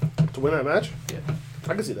 To win that match, Yeah,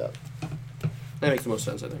 I can see that. that makes the most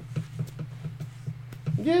sense. I think.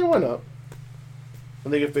 Yeah, why not?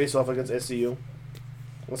 And they can face off against SCU.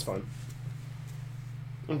 That's fine.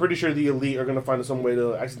 I'm pretty sure the Elite are gonna find some way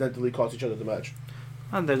to accidentally cost each other the match.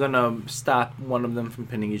 And they're going to stop one of them from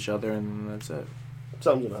pinning each other, and that's it.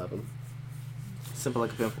 Something's gonna happen. Simple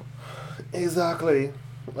like a pimple. Exactly.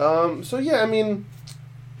 So yeah, I mean,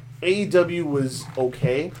 AEW was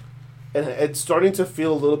okay, and it's starting to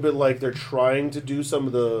feel a little bit like they're trying to do some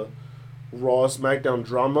of the Raw SmackDown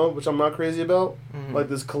drama, which I'm not crazy about, like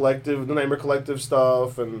this collective, the Nightmare Collective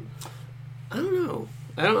stuff, and I don't know.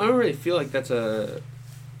 I don't really feel like that's a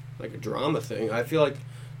drama thing. I feel like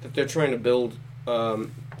that they're trying to build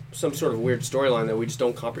some sort of weird storyline that we just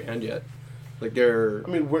don't comprehend yet. Like they're. I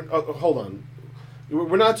mean, hold on,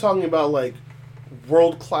 we're not talking about like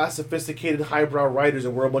world class, sophisticated, highbrow writers,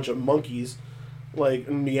 and we're a bunch of monkeys, like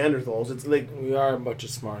Neanderthals. It's like We are a bunch of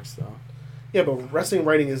smarts, though. yeah, but wrestling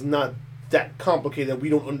writing is not that complicated that we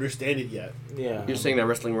don't understand it yet. Yeah. You're saying that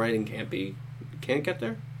wrestling writing can't get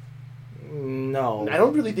there? No. I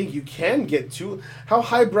don't really think you can get to... How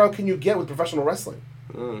highbrow can you get with professional wrestling?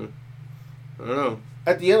 I don't know.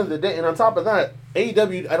 At the end of the day, and on top of that,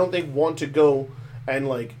 AEW, I don't think, want to go and,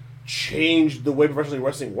 like, change the way professional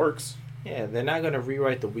wrestling works. Yeah, they're not going to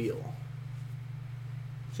rewrite the wheel.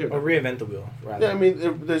 See, Or reinvent the wheel, rather. Yeah, I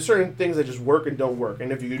mean, there's certain things that just work and don't work,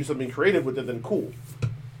 and if you do something creative with it, then cool.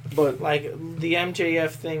 But, Like the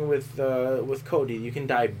MJF thing with Cody, you can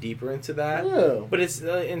dive deeper into that. yeah. But it's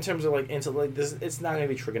in terms of into this, it's not going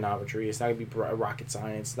to be trigonometry. It's not going to be rocket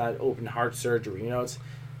science. It's not open heart surgery. You know,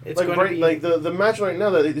 It's like going right, to be like the match right now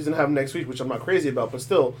that he doesn't have next week, which I'm not crazy about, but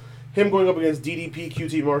still, him going up against DDP,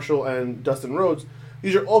 QT Marshall, and Dustin Rhodes,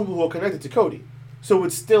 these are all people who are connected to Cody. So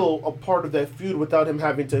it's still a part of that feud without him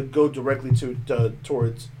having to go directly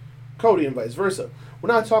towards Cody and vice versa. We're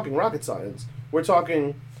not talking rocket science. We're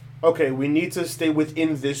talking, okay, we need to stay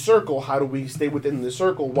within this circle. How do we stay within this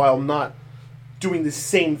circle while not doing the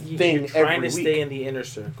same thing You're trying every to week? stay in the inner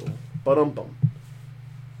circle. Ba-dum-bum.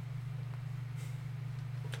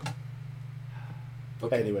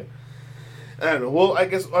 Okay. Anyway, I don't know. Well, I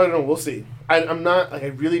don't know. We'll see. I'm not like I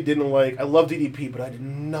really didn't like. I love DDP, but I did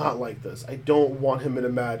not like this. I don't want him in a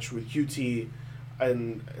match with QT,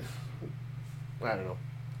 and I don't know.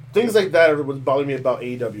 Things like that are what's bothering me about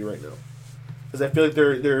AEW right now, because I feel like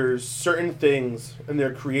there's certain things and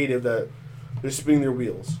they're creative that they're spinning their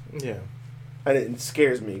wheels, Yeah. and it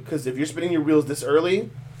scares me. Because if you're spinning your wheels this early,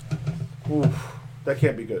 oof, that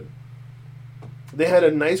can't be good. They had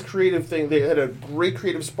a nice creative thing. They had a great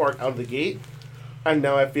creative spark out of the gate, and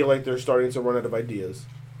now I feel like they're starting to run out of ideas,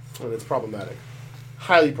 and it's problematic,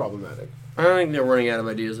 highly problematic. I don't think they're running out of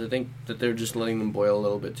ideas. I think that they're just letting them boil a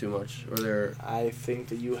little bit too much, or they're. I think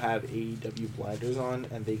that you have AEW blinders on,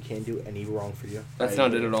 and they can't do any wrong for you. That's I not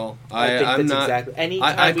agree. it at all. I think I'm that's not. exactly.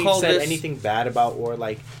 Anytime I we've call said this- anything bad about or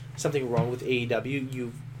like something wrong with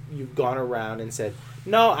AEW, you've gone around and said,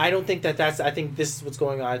 no, I don't think that's. I think this is what's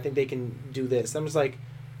going on. I think they can do this. I'm just like,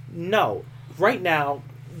 no. Right now,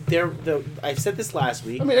 I said this last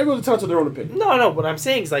week. I mean, everyone's entitled to their own opinion. No. What I'm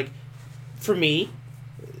saying is like, for me,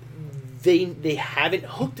 they haven't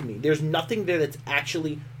hooked me. There's nothing there that's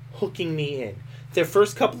actually hooking me in. Their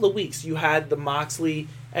first couple of weeks, you had the Moxley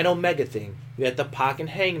and Omega thing. You had the Pac and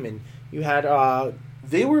Hangman. You had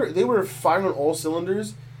They were firing on all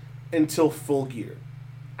cylinders until Full Gear.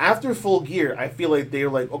 After Full Gear, I feel like they're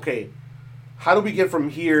like, okay, how do we get from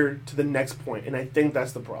here to the next point? And I think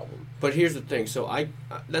that's the problem. But here's the thing. So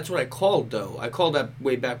that's what I called, though. I called that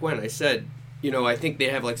way back when. I said, I think they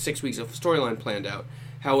have like 6 weeks of storyline planned out.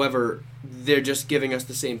 However, they're just giving us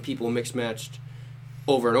the same people mixed matched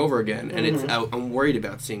over and over again, and it's I'm worried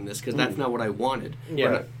about seeing this because that's not what I wanted. Yeah.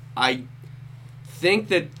 But I think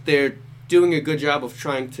that they're doing a good job of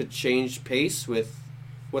trying to change pace with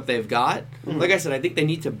what they've got. Like I said, I think they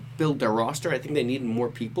need to build their roster. I think they need more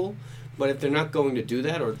people. But if they're not going to do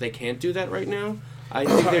that, or if they can't do that right now, I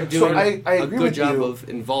think they're doing I a agree good with job you. of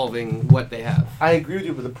involving what they have. I agree with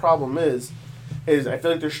you, but the problem is I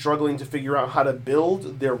feel like they're struggling to figure out how to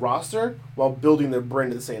build their roster while building their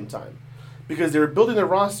brand at the same time. Because they're building their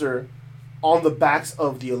roster on the backs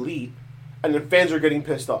of the Elite, and the fans are getting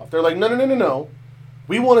pissed off. They're like, no.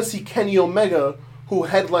 We want to see Kenny Omega, who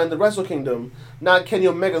headlined the Wrestle Kingdom, not Kenny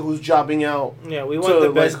Omega, who's jobbing out. Yeah, we want to,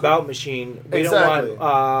 the best like- bout machine. We Exactly. don't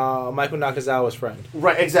want Michael Nakazawa's friend.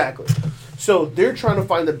 Right, exactly. So they're trying to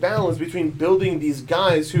find the balance between building these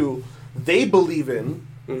guys who they believe in,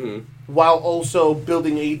 while also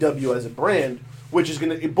building AEW as a brand, which is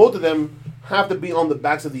going to, both of them have to be on the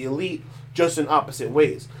backs of the Elite, just in opposite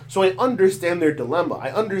ways. So I understand their dilemma.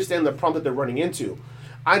 I understand the problem that they're running into.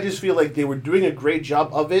 I just feel like they were doing a great job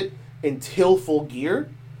of it until Full Gear.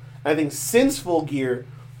 I think since Full Gear,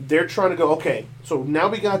 they're trying to go, okay, so now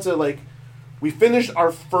we got to, we finished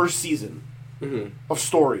our first season of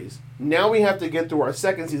stories. Now we have to get through our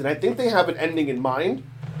second season. I think they have an ending in mind.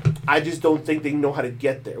 I just don't think they know how to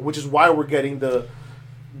get there, which is why we're getting the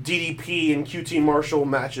DDP and QT Marshall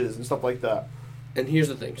matches and stuff like that. And here's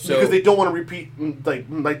the thing. So Because they don't want to repeat like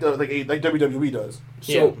WWE does.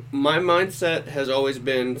 So my mindset has always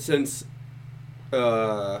been since,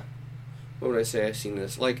 what would I say? I've seen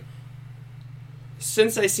this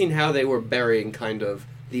since I seen how they were burying kind of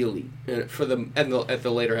the Elite for at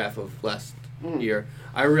the later half of last year.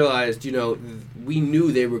 I realized, we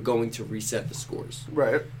knew they were going to reset the scores.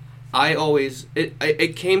 Right.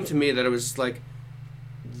 It came to me that it was like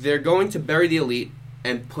they're going to bury the Elite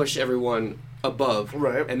and push everyone above,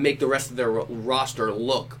 Right. and make the rest of their roster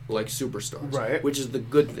look like superstars, Right. Which is the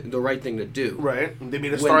right thing to do, Right. They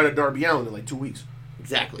made a start at Darby Allin in 2 weeks.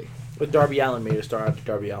 Exactly. But Darby Allin made a star after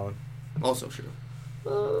Darby Allin. Also true.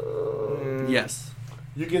 Yes.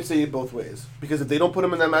 You can say it both ways. Because if they don't put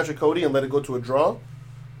him in that match with Cody and let it go to a draw,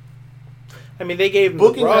 I mean, they gave him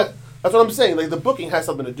booking the rub. that's what I'm saying. The booking has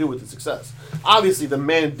something to do with the success. Obviously, the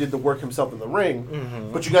man did the work himself in the ring,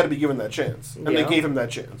 but you got to be given that chance, and they Yeah. gave him that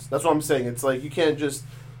chance. That's what I'm saying. It's like you can't just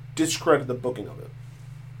discredit the booking of it.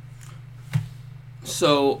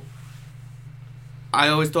 So I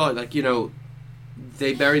always thought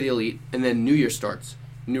they bury the Elite and then New Year starts,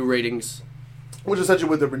 new ratings. Which is essentially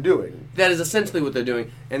what they've been doing. That is essentially what they're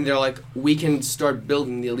doing, and they're like, we can start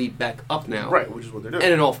building the Elite back up now. Right, which is what they're doing.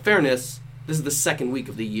 And in all fairness, This is the second week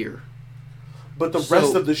of the year. But the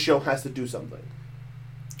rest of the show has to do something.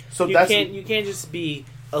 So you can't just be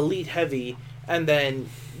elite heavy and then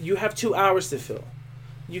you have 2 hours to fill.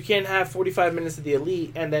 You can't have 45 minutes of the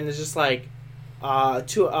elite and then it's just like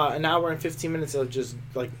an hour and 15 minutes of just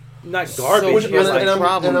like not garbage. So here's the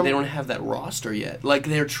problem: they don't have that roster yet. Like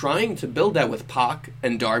they're trying to build that with Pac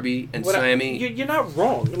and Darby and Sammy. You're not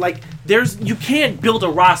wrong. Like you can't build a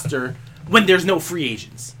roster when there's no free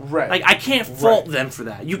agents. Right. Like I can't fault them for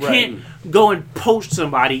that. You can't go and poach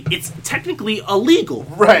somebody. It's technically illegal.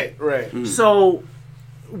 Right. So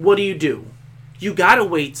what do? You gotta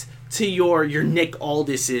wait till your Nick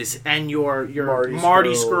Aldises and your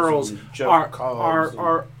Marty Skruls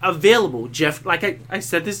are available. Jeff, like I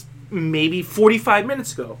said this maybe 45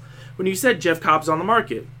 minutes ago when you said Jeff Cobb's on the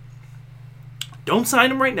market. Don't sign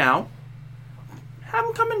him right now. Have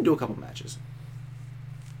him come in and do a couple matches.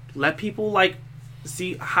 Let people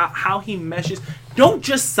see how he meshes. Don't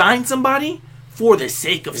just sign somebody for the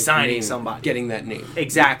sake of signing somebody. Getting that name.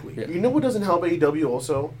 Exactly. Yeah. You know what doesn't help AEW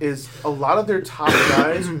also is a lot of their top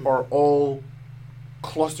guys are all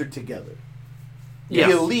clustered together. The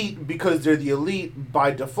elite, because they're the elite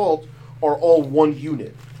by default, are all one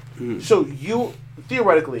unit. So you,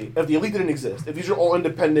 theoretically, if the elite didn't exist, if these are all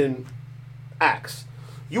independent acts,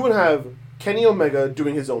 you would have Kenny Omega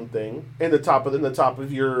doing his own thing in the top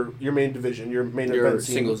of your main division, your event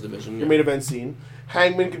scene, singles division, your main event scene.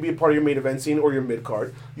 Hangman could be a part of your main event scene or your mid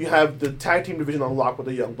card. You have the tag team division on lock with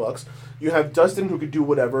the Young Bucks. You have Dustin who could do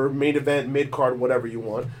whatever, main event, mid card, whatever you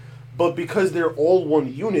want. But because they're all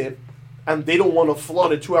one unit and they don't want to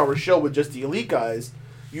flood a 2-hour show with just the elite guys,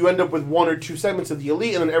 you end up with 1 or 2 segments of the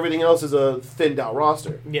elite and then everything else is a thinned out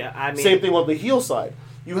roster. Yeah, I mean, same thing with the heel side.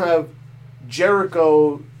 You have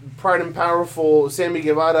Jericho, Pride and Powerful, Sammy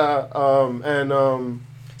Guevara, and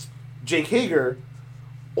Jake Hager,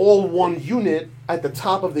 all one unit at the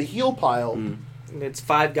top of the heel pile. It's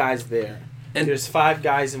 5 guys there. And there's 5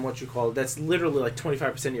 guys in what you call that's literally like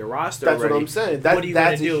 25% of your roster. That's already. What I'm saying. What are you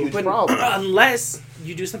that's gonna a huge problem. Unless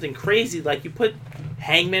you do something crazy, like you put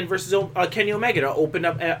Hangman versus Kenny Omega to open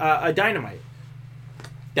up a Dynamite.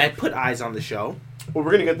 That put eyes on the show. Well,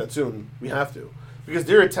 we're gonna get that soon. We have to, because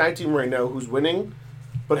they're a tag team right now who's winning,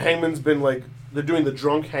 but Hangman's been they're doing the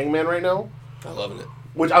drunk Hangman right now. I'm loving it.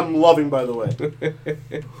 Which I'm loving, by the way.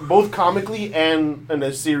 Both comically and in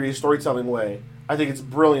a serious storytelling way. I think it's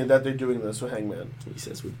brilliant that they're doing this with Hangman. He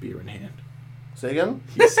says with beer in hand. Say again?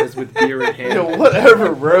 He says with beer in hand. Yo,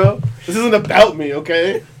 whatever, bro. This isn't about me,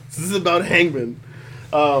 okay? This is about Hangman.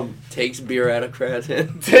 Takes beer out of Kratz.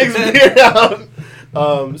 Takes beer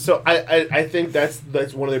out. So I think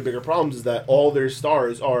that's one of their bigger problems is that all their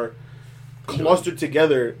stars are clustered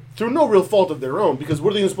together through no real fault of their own. Because what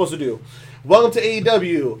are they even supposed to do? Welcome to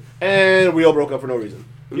AEW, and we all broke up for no reason.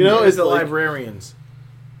 You know, it's the librarians.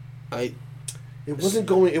 It wasn't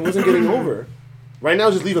getting over. Right now,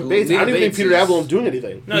 just leave it Bates. I don't even think Peter Avalon's doing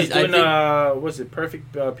anything. No, he's doing, what's it,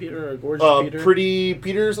 Perfect Peter or Gorgeous Peter? Pretty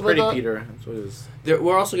Peter or something like that? Peter, that's what it is.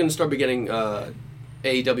 We're also going to start getting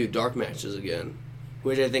AEW dark matches again,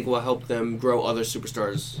 which I think will help them grow other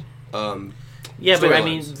superstars. Yeah, but I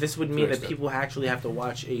mean, this would mean that people actually have to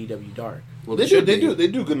watch AEW Dark. Well, they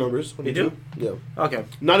do good numbers. They do? Yeah. Okay.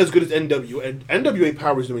 Not as good as NWA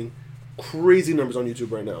Power is doing crazy numbers on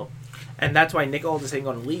YouTube right now. And that's why Nick Aldis ain't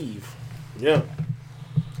going to leave. Yeah.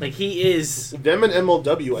 Like, he is... Them and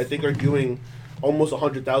MLW, I think, are doing almost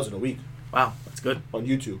 100,000 a week. Wow, that's good. On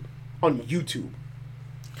YouTube.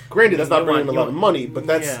 Granted, that's not bringing a lot of money, but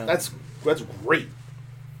that's great.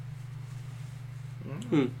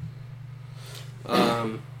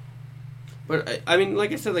 But I mean,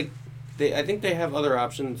 like I said, I think they have other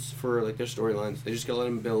options for their storylines. They just gotta let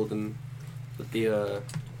them build and let the.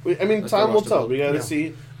 I mean, time will tell. We gotta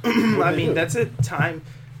see. I mean, that's it.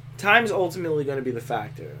 Time's ultimately going to be the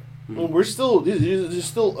factor. Well,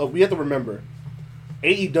 we have to remember,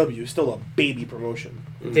 AEW is still a baby promotion.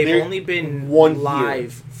 They've only been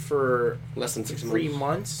live for less than 3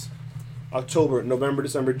 months. October, November,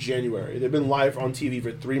 December, January. They've been live on TV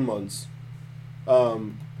for 3 months.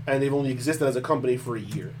 And they've only existed as a company for a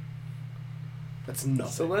year. That's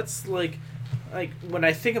nothing. So let's, when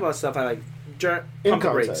I think about stuff, I pump the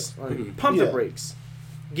brakes. Pump the brakes.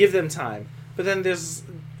 Give them time. But then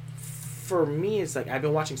for me, it's I've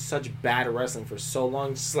been watching such bad wrestling for so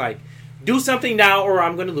long. It's do something now or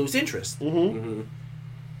I'm going to lose interest. Mm-hmm. Mm-hmm.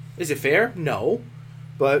 Is it fair? No.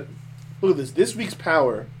 But look at this. This week's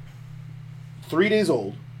Power, 3 days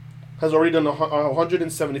old, has already done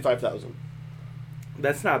 175,000.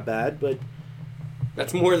 That's not bad, but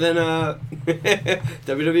that's more than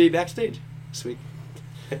WWE Backstage this week.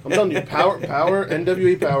 I'm telling you, Power,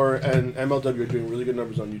 NWA Power, and MLW are doing really good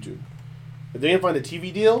numbers on YouTube. If they can find a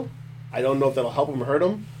TV deal, I don't know if that'll help them or hurt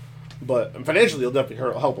them, but financially it'll definitely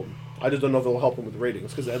help them. I just don't know if it'll help them with the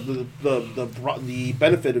ratings, because the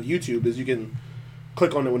benefit of YouTube is you can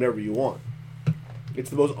click on it whenever you want. It's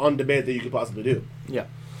the most on-demand thing you could possibly do. Yeah.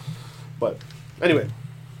 But anyway,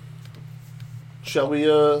 shall we?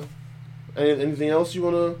 Anything else you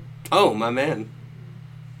want to? Oh, my man,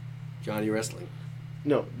 Johnny Wrestling.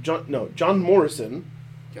 No, John Morrison.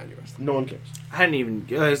 Johnny Wrestling. No one cares. I didn't even.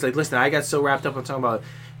 I was like, listen, I got so wrapped up on talking about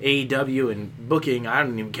AEW and booking, I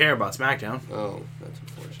don't even care about SmackDown. Oh, that's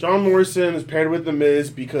unfortunate. John Morrison is paired with The Miz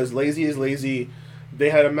because lazy is lazy. They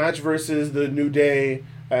had a match versus the New Day,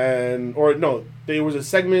 there was a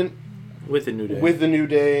segment With the New Day. with the New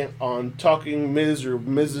Day on Talking Miz or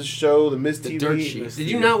Miz's show, the Miz The TV. Dirt Sheet. Did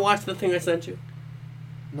you not watch the thing I sent you?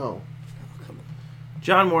 No. Oh, come on.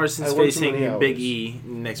 John Morrison's I worked too many facing hours. Big E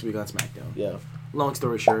next week on SmackDown. Yeah. Long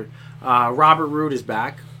story short, Robert Roode is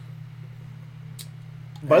back.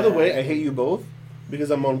 By the way, I hate you both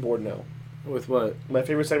because I'm on board now. With what? My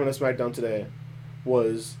favorite segment of SmackDown today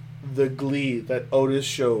was the glee that Otis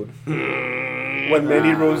showed when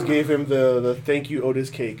Mandy Rose gave him the thank you Otis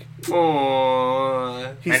cake.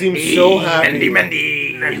 Aww. He seemed so happy.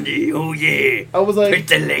 Mandy, oh yeah. I was like,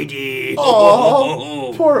 Pretty lady.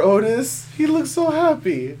 oh, poor Otis. He looks so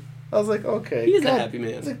happy. I was like, okay. He is a God. happy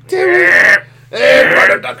man. I was like, damn it.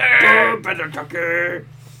 Hey, Brother Tucker.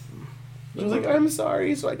 She was like, I'm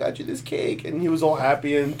sorry, so I got you this cake. And he was all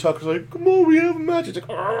happy, and Tucker's like, come on, we have a match. It's like,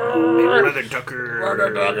 Brother Tucker.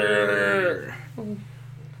 Brother Tucker. I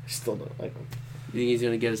still don't like him. You think he's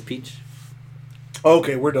gonna get his peach?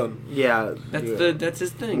 Okay, we're done. Yeah. That's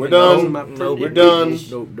his thing. We're He loves done. him up No, front. we're done.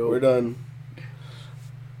 Nope. We're done.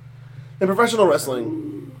 In professional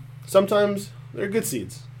wrestling, sometimes there are good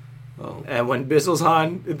seeds. Oh. And when Bissell's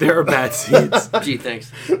on, there are bad seeds. Gee,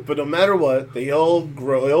 thanks. But no matter what, they all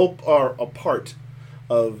are a part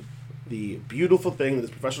of the beautiful thing that is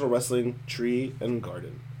professional wrestling tree and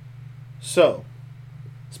garden. So,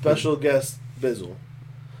 special guest Bizzle,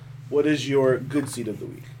 what is your good seed of the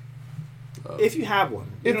week? If you have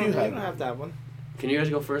one. If you you have don't have to have one. Can you guys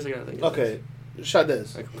go first? I gotta think. Okay,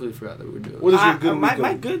 Shadez. I completely forgot that we were doing. What is your good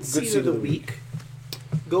my good seed of the week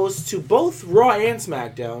goes to both Raw and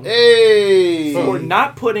SmackDown Hey! for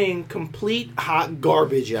not putting complete hot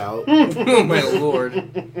garbage out. Oh my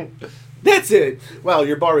lord. That's it. Wow,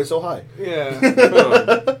 your bar is so high. Yeah.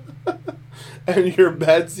 Oh. And your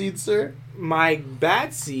bad seed, sir? My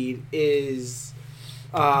bad seed is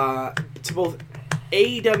to both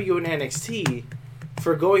AEW and NXT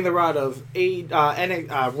for going the route of Raw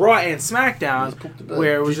and SmackDown,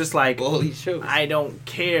 where it was just like, Holy shows. I don't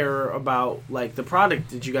care about like the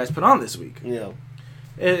product that you guys put on this week. Yeah.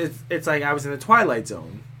 It's like I was in the Twilight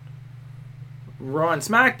Zone. Raw and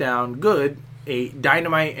SmackDown, good.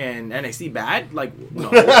 Dynamite and NXT, bad. Like, no,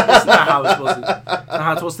 that's not how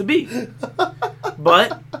it's supposed to be.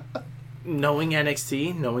 But knowing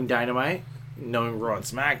NXT, knowing Dynamite, knowing Raw and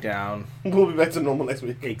SmackDown, We'll be back to normal next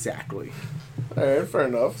week. exactly. Alright, fair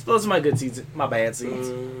enough. So those are my good seeds, my bad seeds.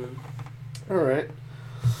 Alright.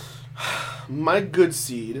 My good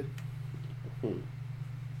seed.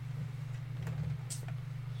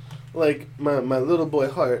 Like, my little boy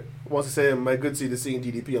heart wants to say my good seed is seeing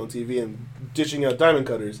DDP on TV and dishing out diamond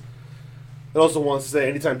cutters. It also wants to say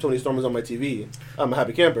anytime Tony Storm is on my TV, I'm a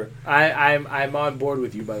happy camper. I'm on board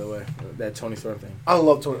with you, by the way. That Tony Storm thing. I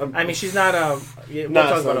love Tony. I mean, she's not. We'll Nah,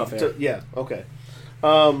 talk it's about not- it off air. Yeah, okay.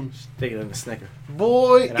 Take it in the snicker.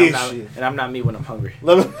 Boy, And I'm is not. she. And I'm not me when I'm hungry.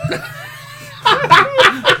 Let me-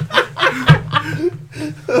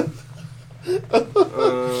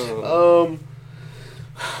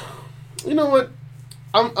 You know what?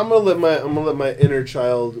 I'm gonna let my inner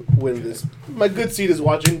child win this. My good seed is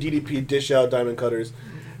watching DDP dish out diamond cutters,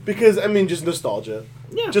 because I mean just nostalgia.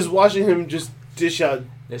 Yeah. Just watching him just dish out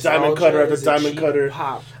diamond Nostalgia cutter after is a diamond cheap cutter.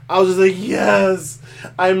 Pop. I was just like, yes,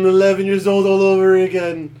 I'm 11 years old all over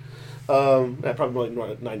again. Probably more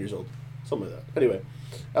like 9 years old, something like that. Anyway,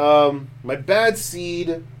 my bad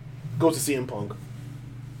seed goes to CM Punk.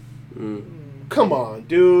 Come on,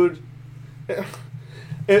 dude.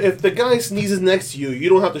 If the guy sneezes next to you, you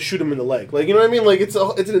don't have to shoot him in the leg. Like, you know what I mean? Like, it's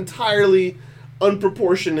an entirely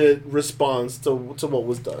unproportionate response to what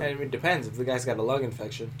was done. And it depends if the guy's got a lung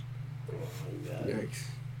infection, Yikes.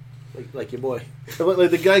 like your boy. Like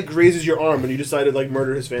the guy grazes your arm and you decided like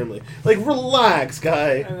murder his family. Like, relax,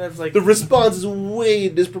 guy. And that's like The response is way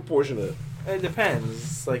disproportionate. It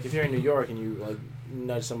depends. Like if you're in New York and you like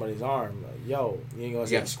nudge somebody's arm, like yo, you ain't gonna You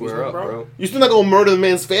say gotta excuse square me, up, bro. You're still not gonna murder the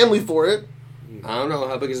man's family for it. I don't know.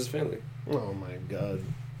 How big is his family? Oh my god.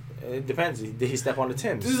 It depends. Did he step on the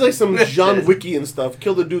Timbs? This is like some John Wickian stuff.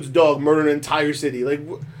 Kill the dude's dog, murder an entire city. Like,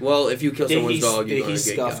 Well, if you kill Did someone's he, dog, did you're he going to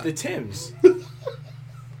get scuff got. the Timbs?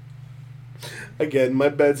 again, my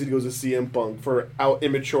bad seed goes to CM Punk for out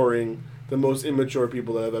immaturing the most immature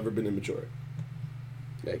people that have ever been immature.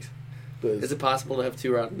 Yikes. Because Is it possible to have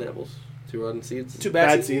 2 rotten apples? 2 rotten seeds? Two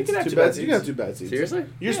bad You seeds? can have Two two bad bad seeds? You can have seeds. 2 bad seeds. Seriously?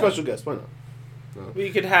 You're a Yeah. special guest. Why not?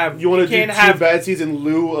 You could have. You want to do can't 2 have bad seeds in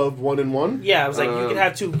lieu of 1 and 1? Yeah, I was like, you can Um,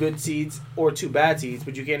 have 2 good seeds or 2 bad seeds,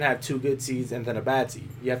 but you can't have 2 good seeds and then a bad seed.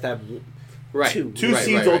 You have to have Right. Two. Two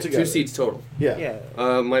seeds altogether. 2 seeds total. Yeah.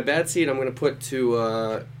 yeah. My bad seed I'm going to put to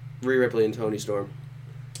Rhea Ripley and Tony Storm.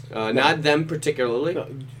 Not them particularly. No,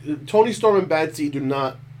 Tony Storm and bad seed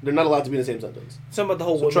they're not allowed to be in the same sentence. Some of the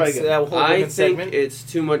whole So try women's, again. that whole I women's think segment. it's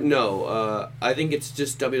too much. No, I think it's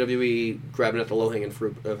just WWE grabbing at the low-hanging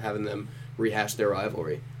fruit of having them rehash their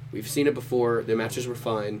rivalry. We've seen it before. Their matches were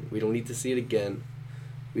fine. We don't need to see it again.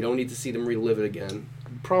 We don't need to see them relive it again.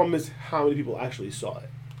 The problem is how many people actually saw it.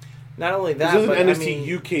 Not only This that, is an but NXT I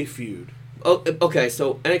mean, UK feud. Oh, okay.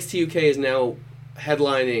 So NXT UK is now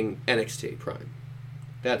headlining NXT Prime.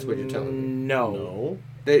 That's what you're telling me. no.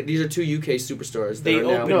 These are 2 UK superstars that They are now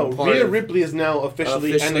opened- No, part Rhea of Ripley is now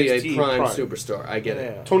officially NXT a Prime superstar. I get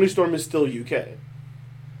it. Yeah. Tony Storm is still UK.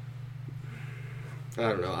 I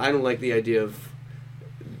don't know. I don't like the idea of.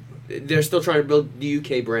 They're still trying to build the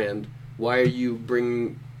UK brand. Why are you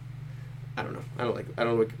bringing? I don't know. I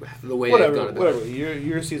don't like the way they've Whatever, gone about whatever. it.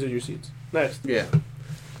 Your seeds are your seeds. Next. Yeah.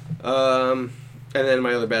 And then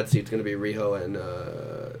my other bad seat's going to be Riho and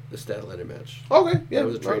the Statlander match. Okay, yeah, That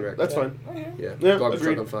was a train wreck. That's fine. Oh, yeah. Yeah. Yeah, Garbage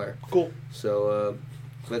agreed. truck on fire. Cool. So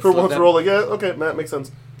let's For let once, that- we're all like, yeah, okay, Matt, makes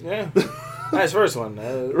sense. Yeah. Nice first one.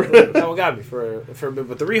 That one got me for a bit.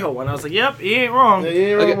 But the Riho one, I was like, yep, he ain't wrong. Yeah, you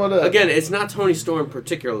ain't wrong Again, about that. again, it's not Tony Storm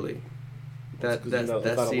particularly. That's 'cause That's you're not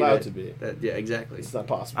that's the- allowed to be. Yeah, exactly. It's not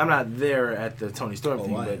possible. I'm not there at the Tony Storm Oh,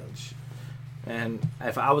 thing, I but am. and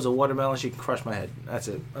if I was a watermelon, she could crush my head. That's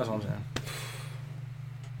it. That's what I'm saying.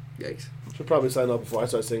 Yikes. Should probably sign up before I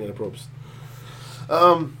start singing the props.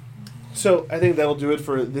 So I think that'll do it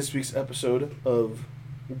for this week's episode of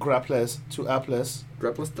Grapples to Apples.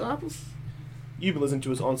 Grapples to apples? You've been listening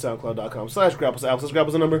to us on SoundCloud.com/Grapples to Apples. That's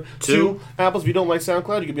Grapples the number 2 Two. Apples. If you don't like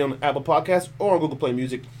SoundCloud, you can be on Apple Podcasts or on Google Play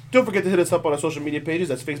Music. Don't forget to hit us up on our social media pages.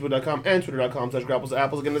 That's Facebook.com and Twitter.com/Grapples to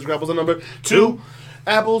Apples. Again, that's Grapples the number 2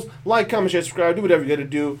 Apples. Like, comment, share, subscribe. Do whatever you got to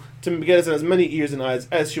do to get us in as many ears and eyes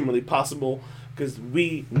as humanly possible, because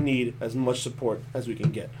we need as much support as we can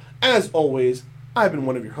get. As always, I've been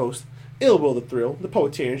one of your hosts, Ill Will the Thrill, the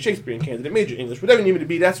poetarian, Shakespearean candidate, major English, whatever you need me to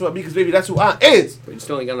be. That's what I be, because baby, that's who I is. But you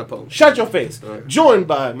still ain't got no poem. Shut your face. All right. Joined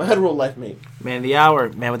by my hetero life mate. Man of the hour,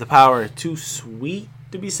 man with the power, too sweet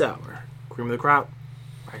to be sour. Cream of the crop,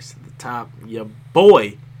 rice at the top. Your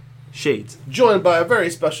boy, Shades. Joined by a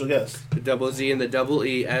very special guest. The double Z and the double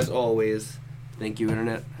E, as always. Thank you,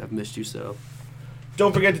 Internet. I've missed you so.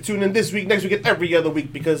 Don't forget to tune in this week, next week, and every other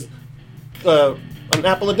week, because an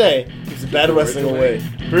apple a day keeps the bad wrestling away.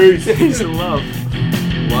 Peace. Peace and love.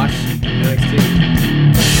 Watch NXT.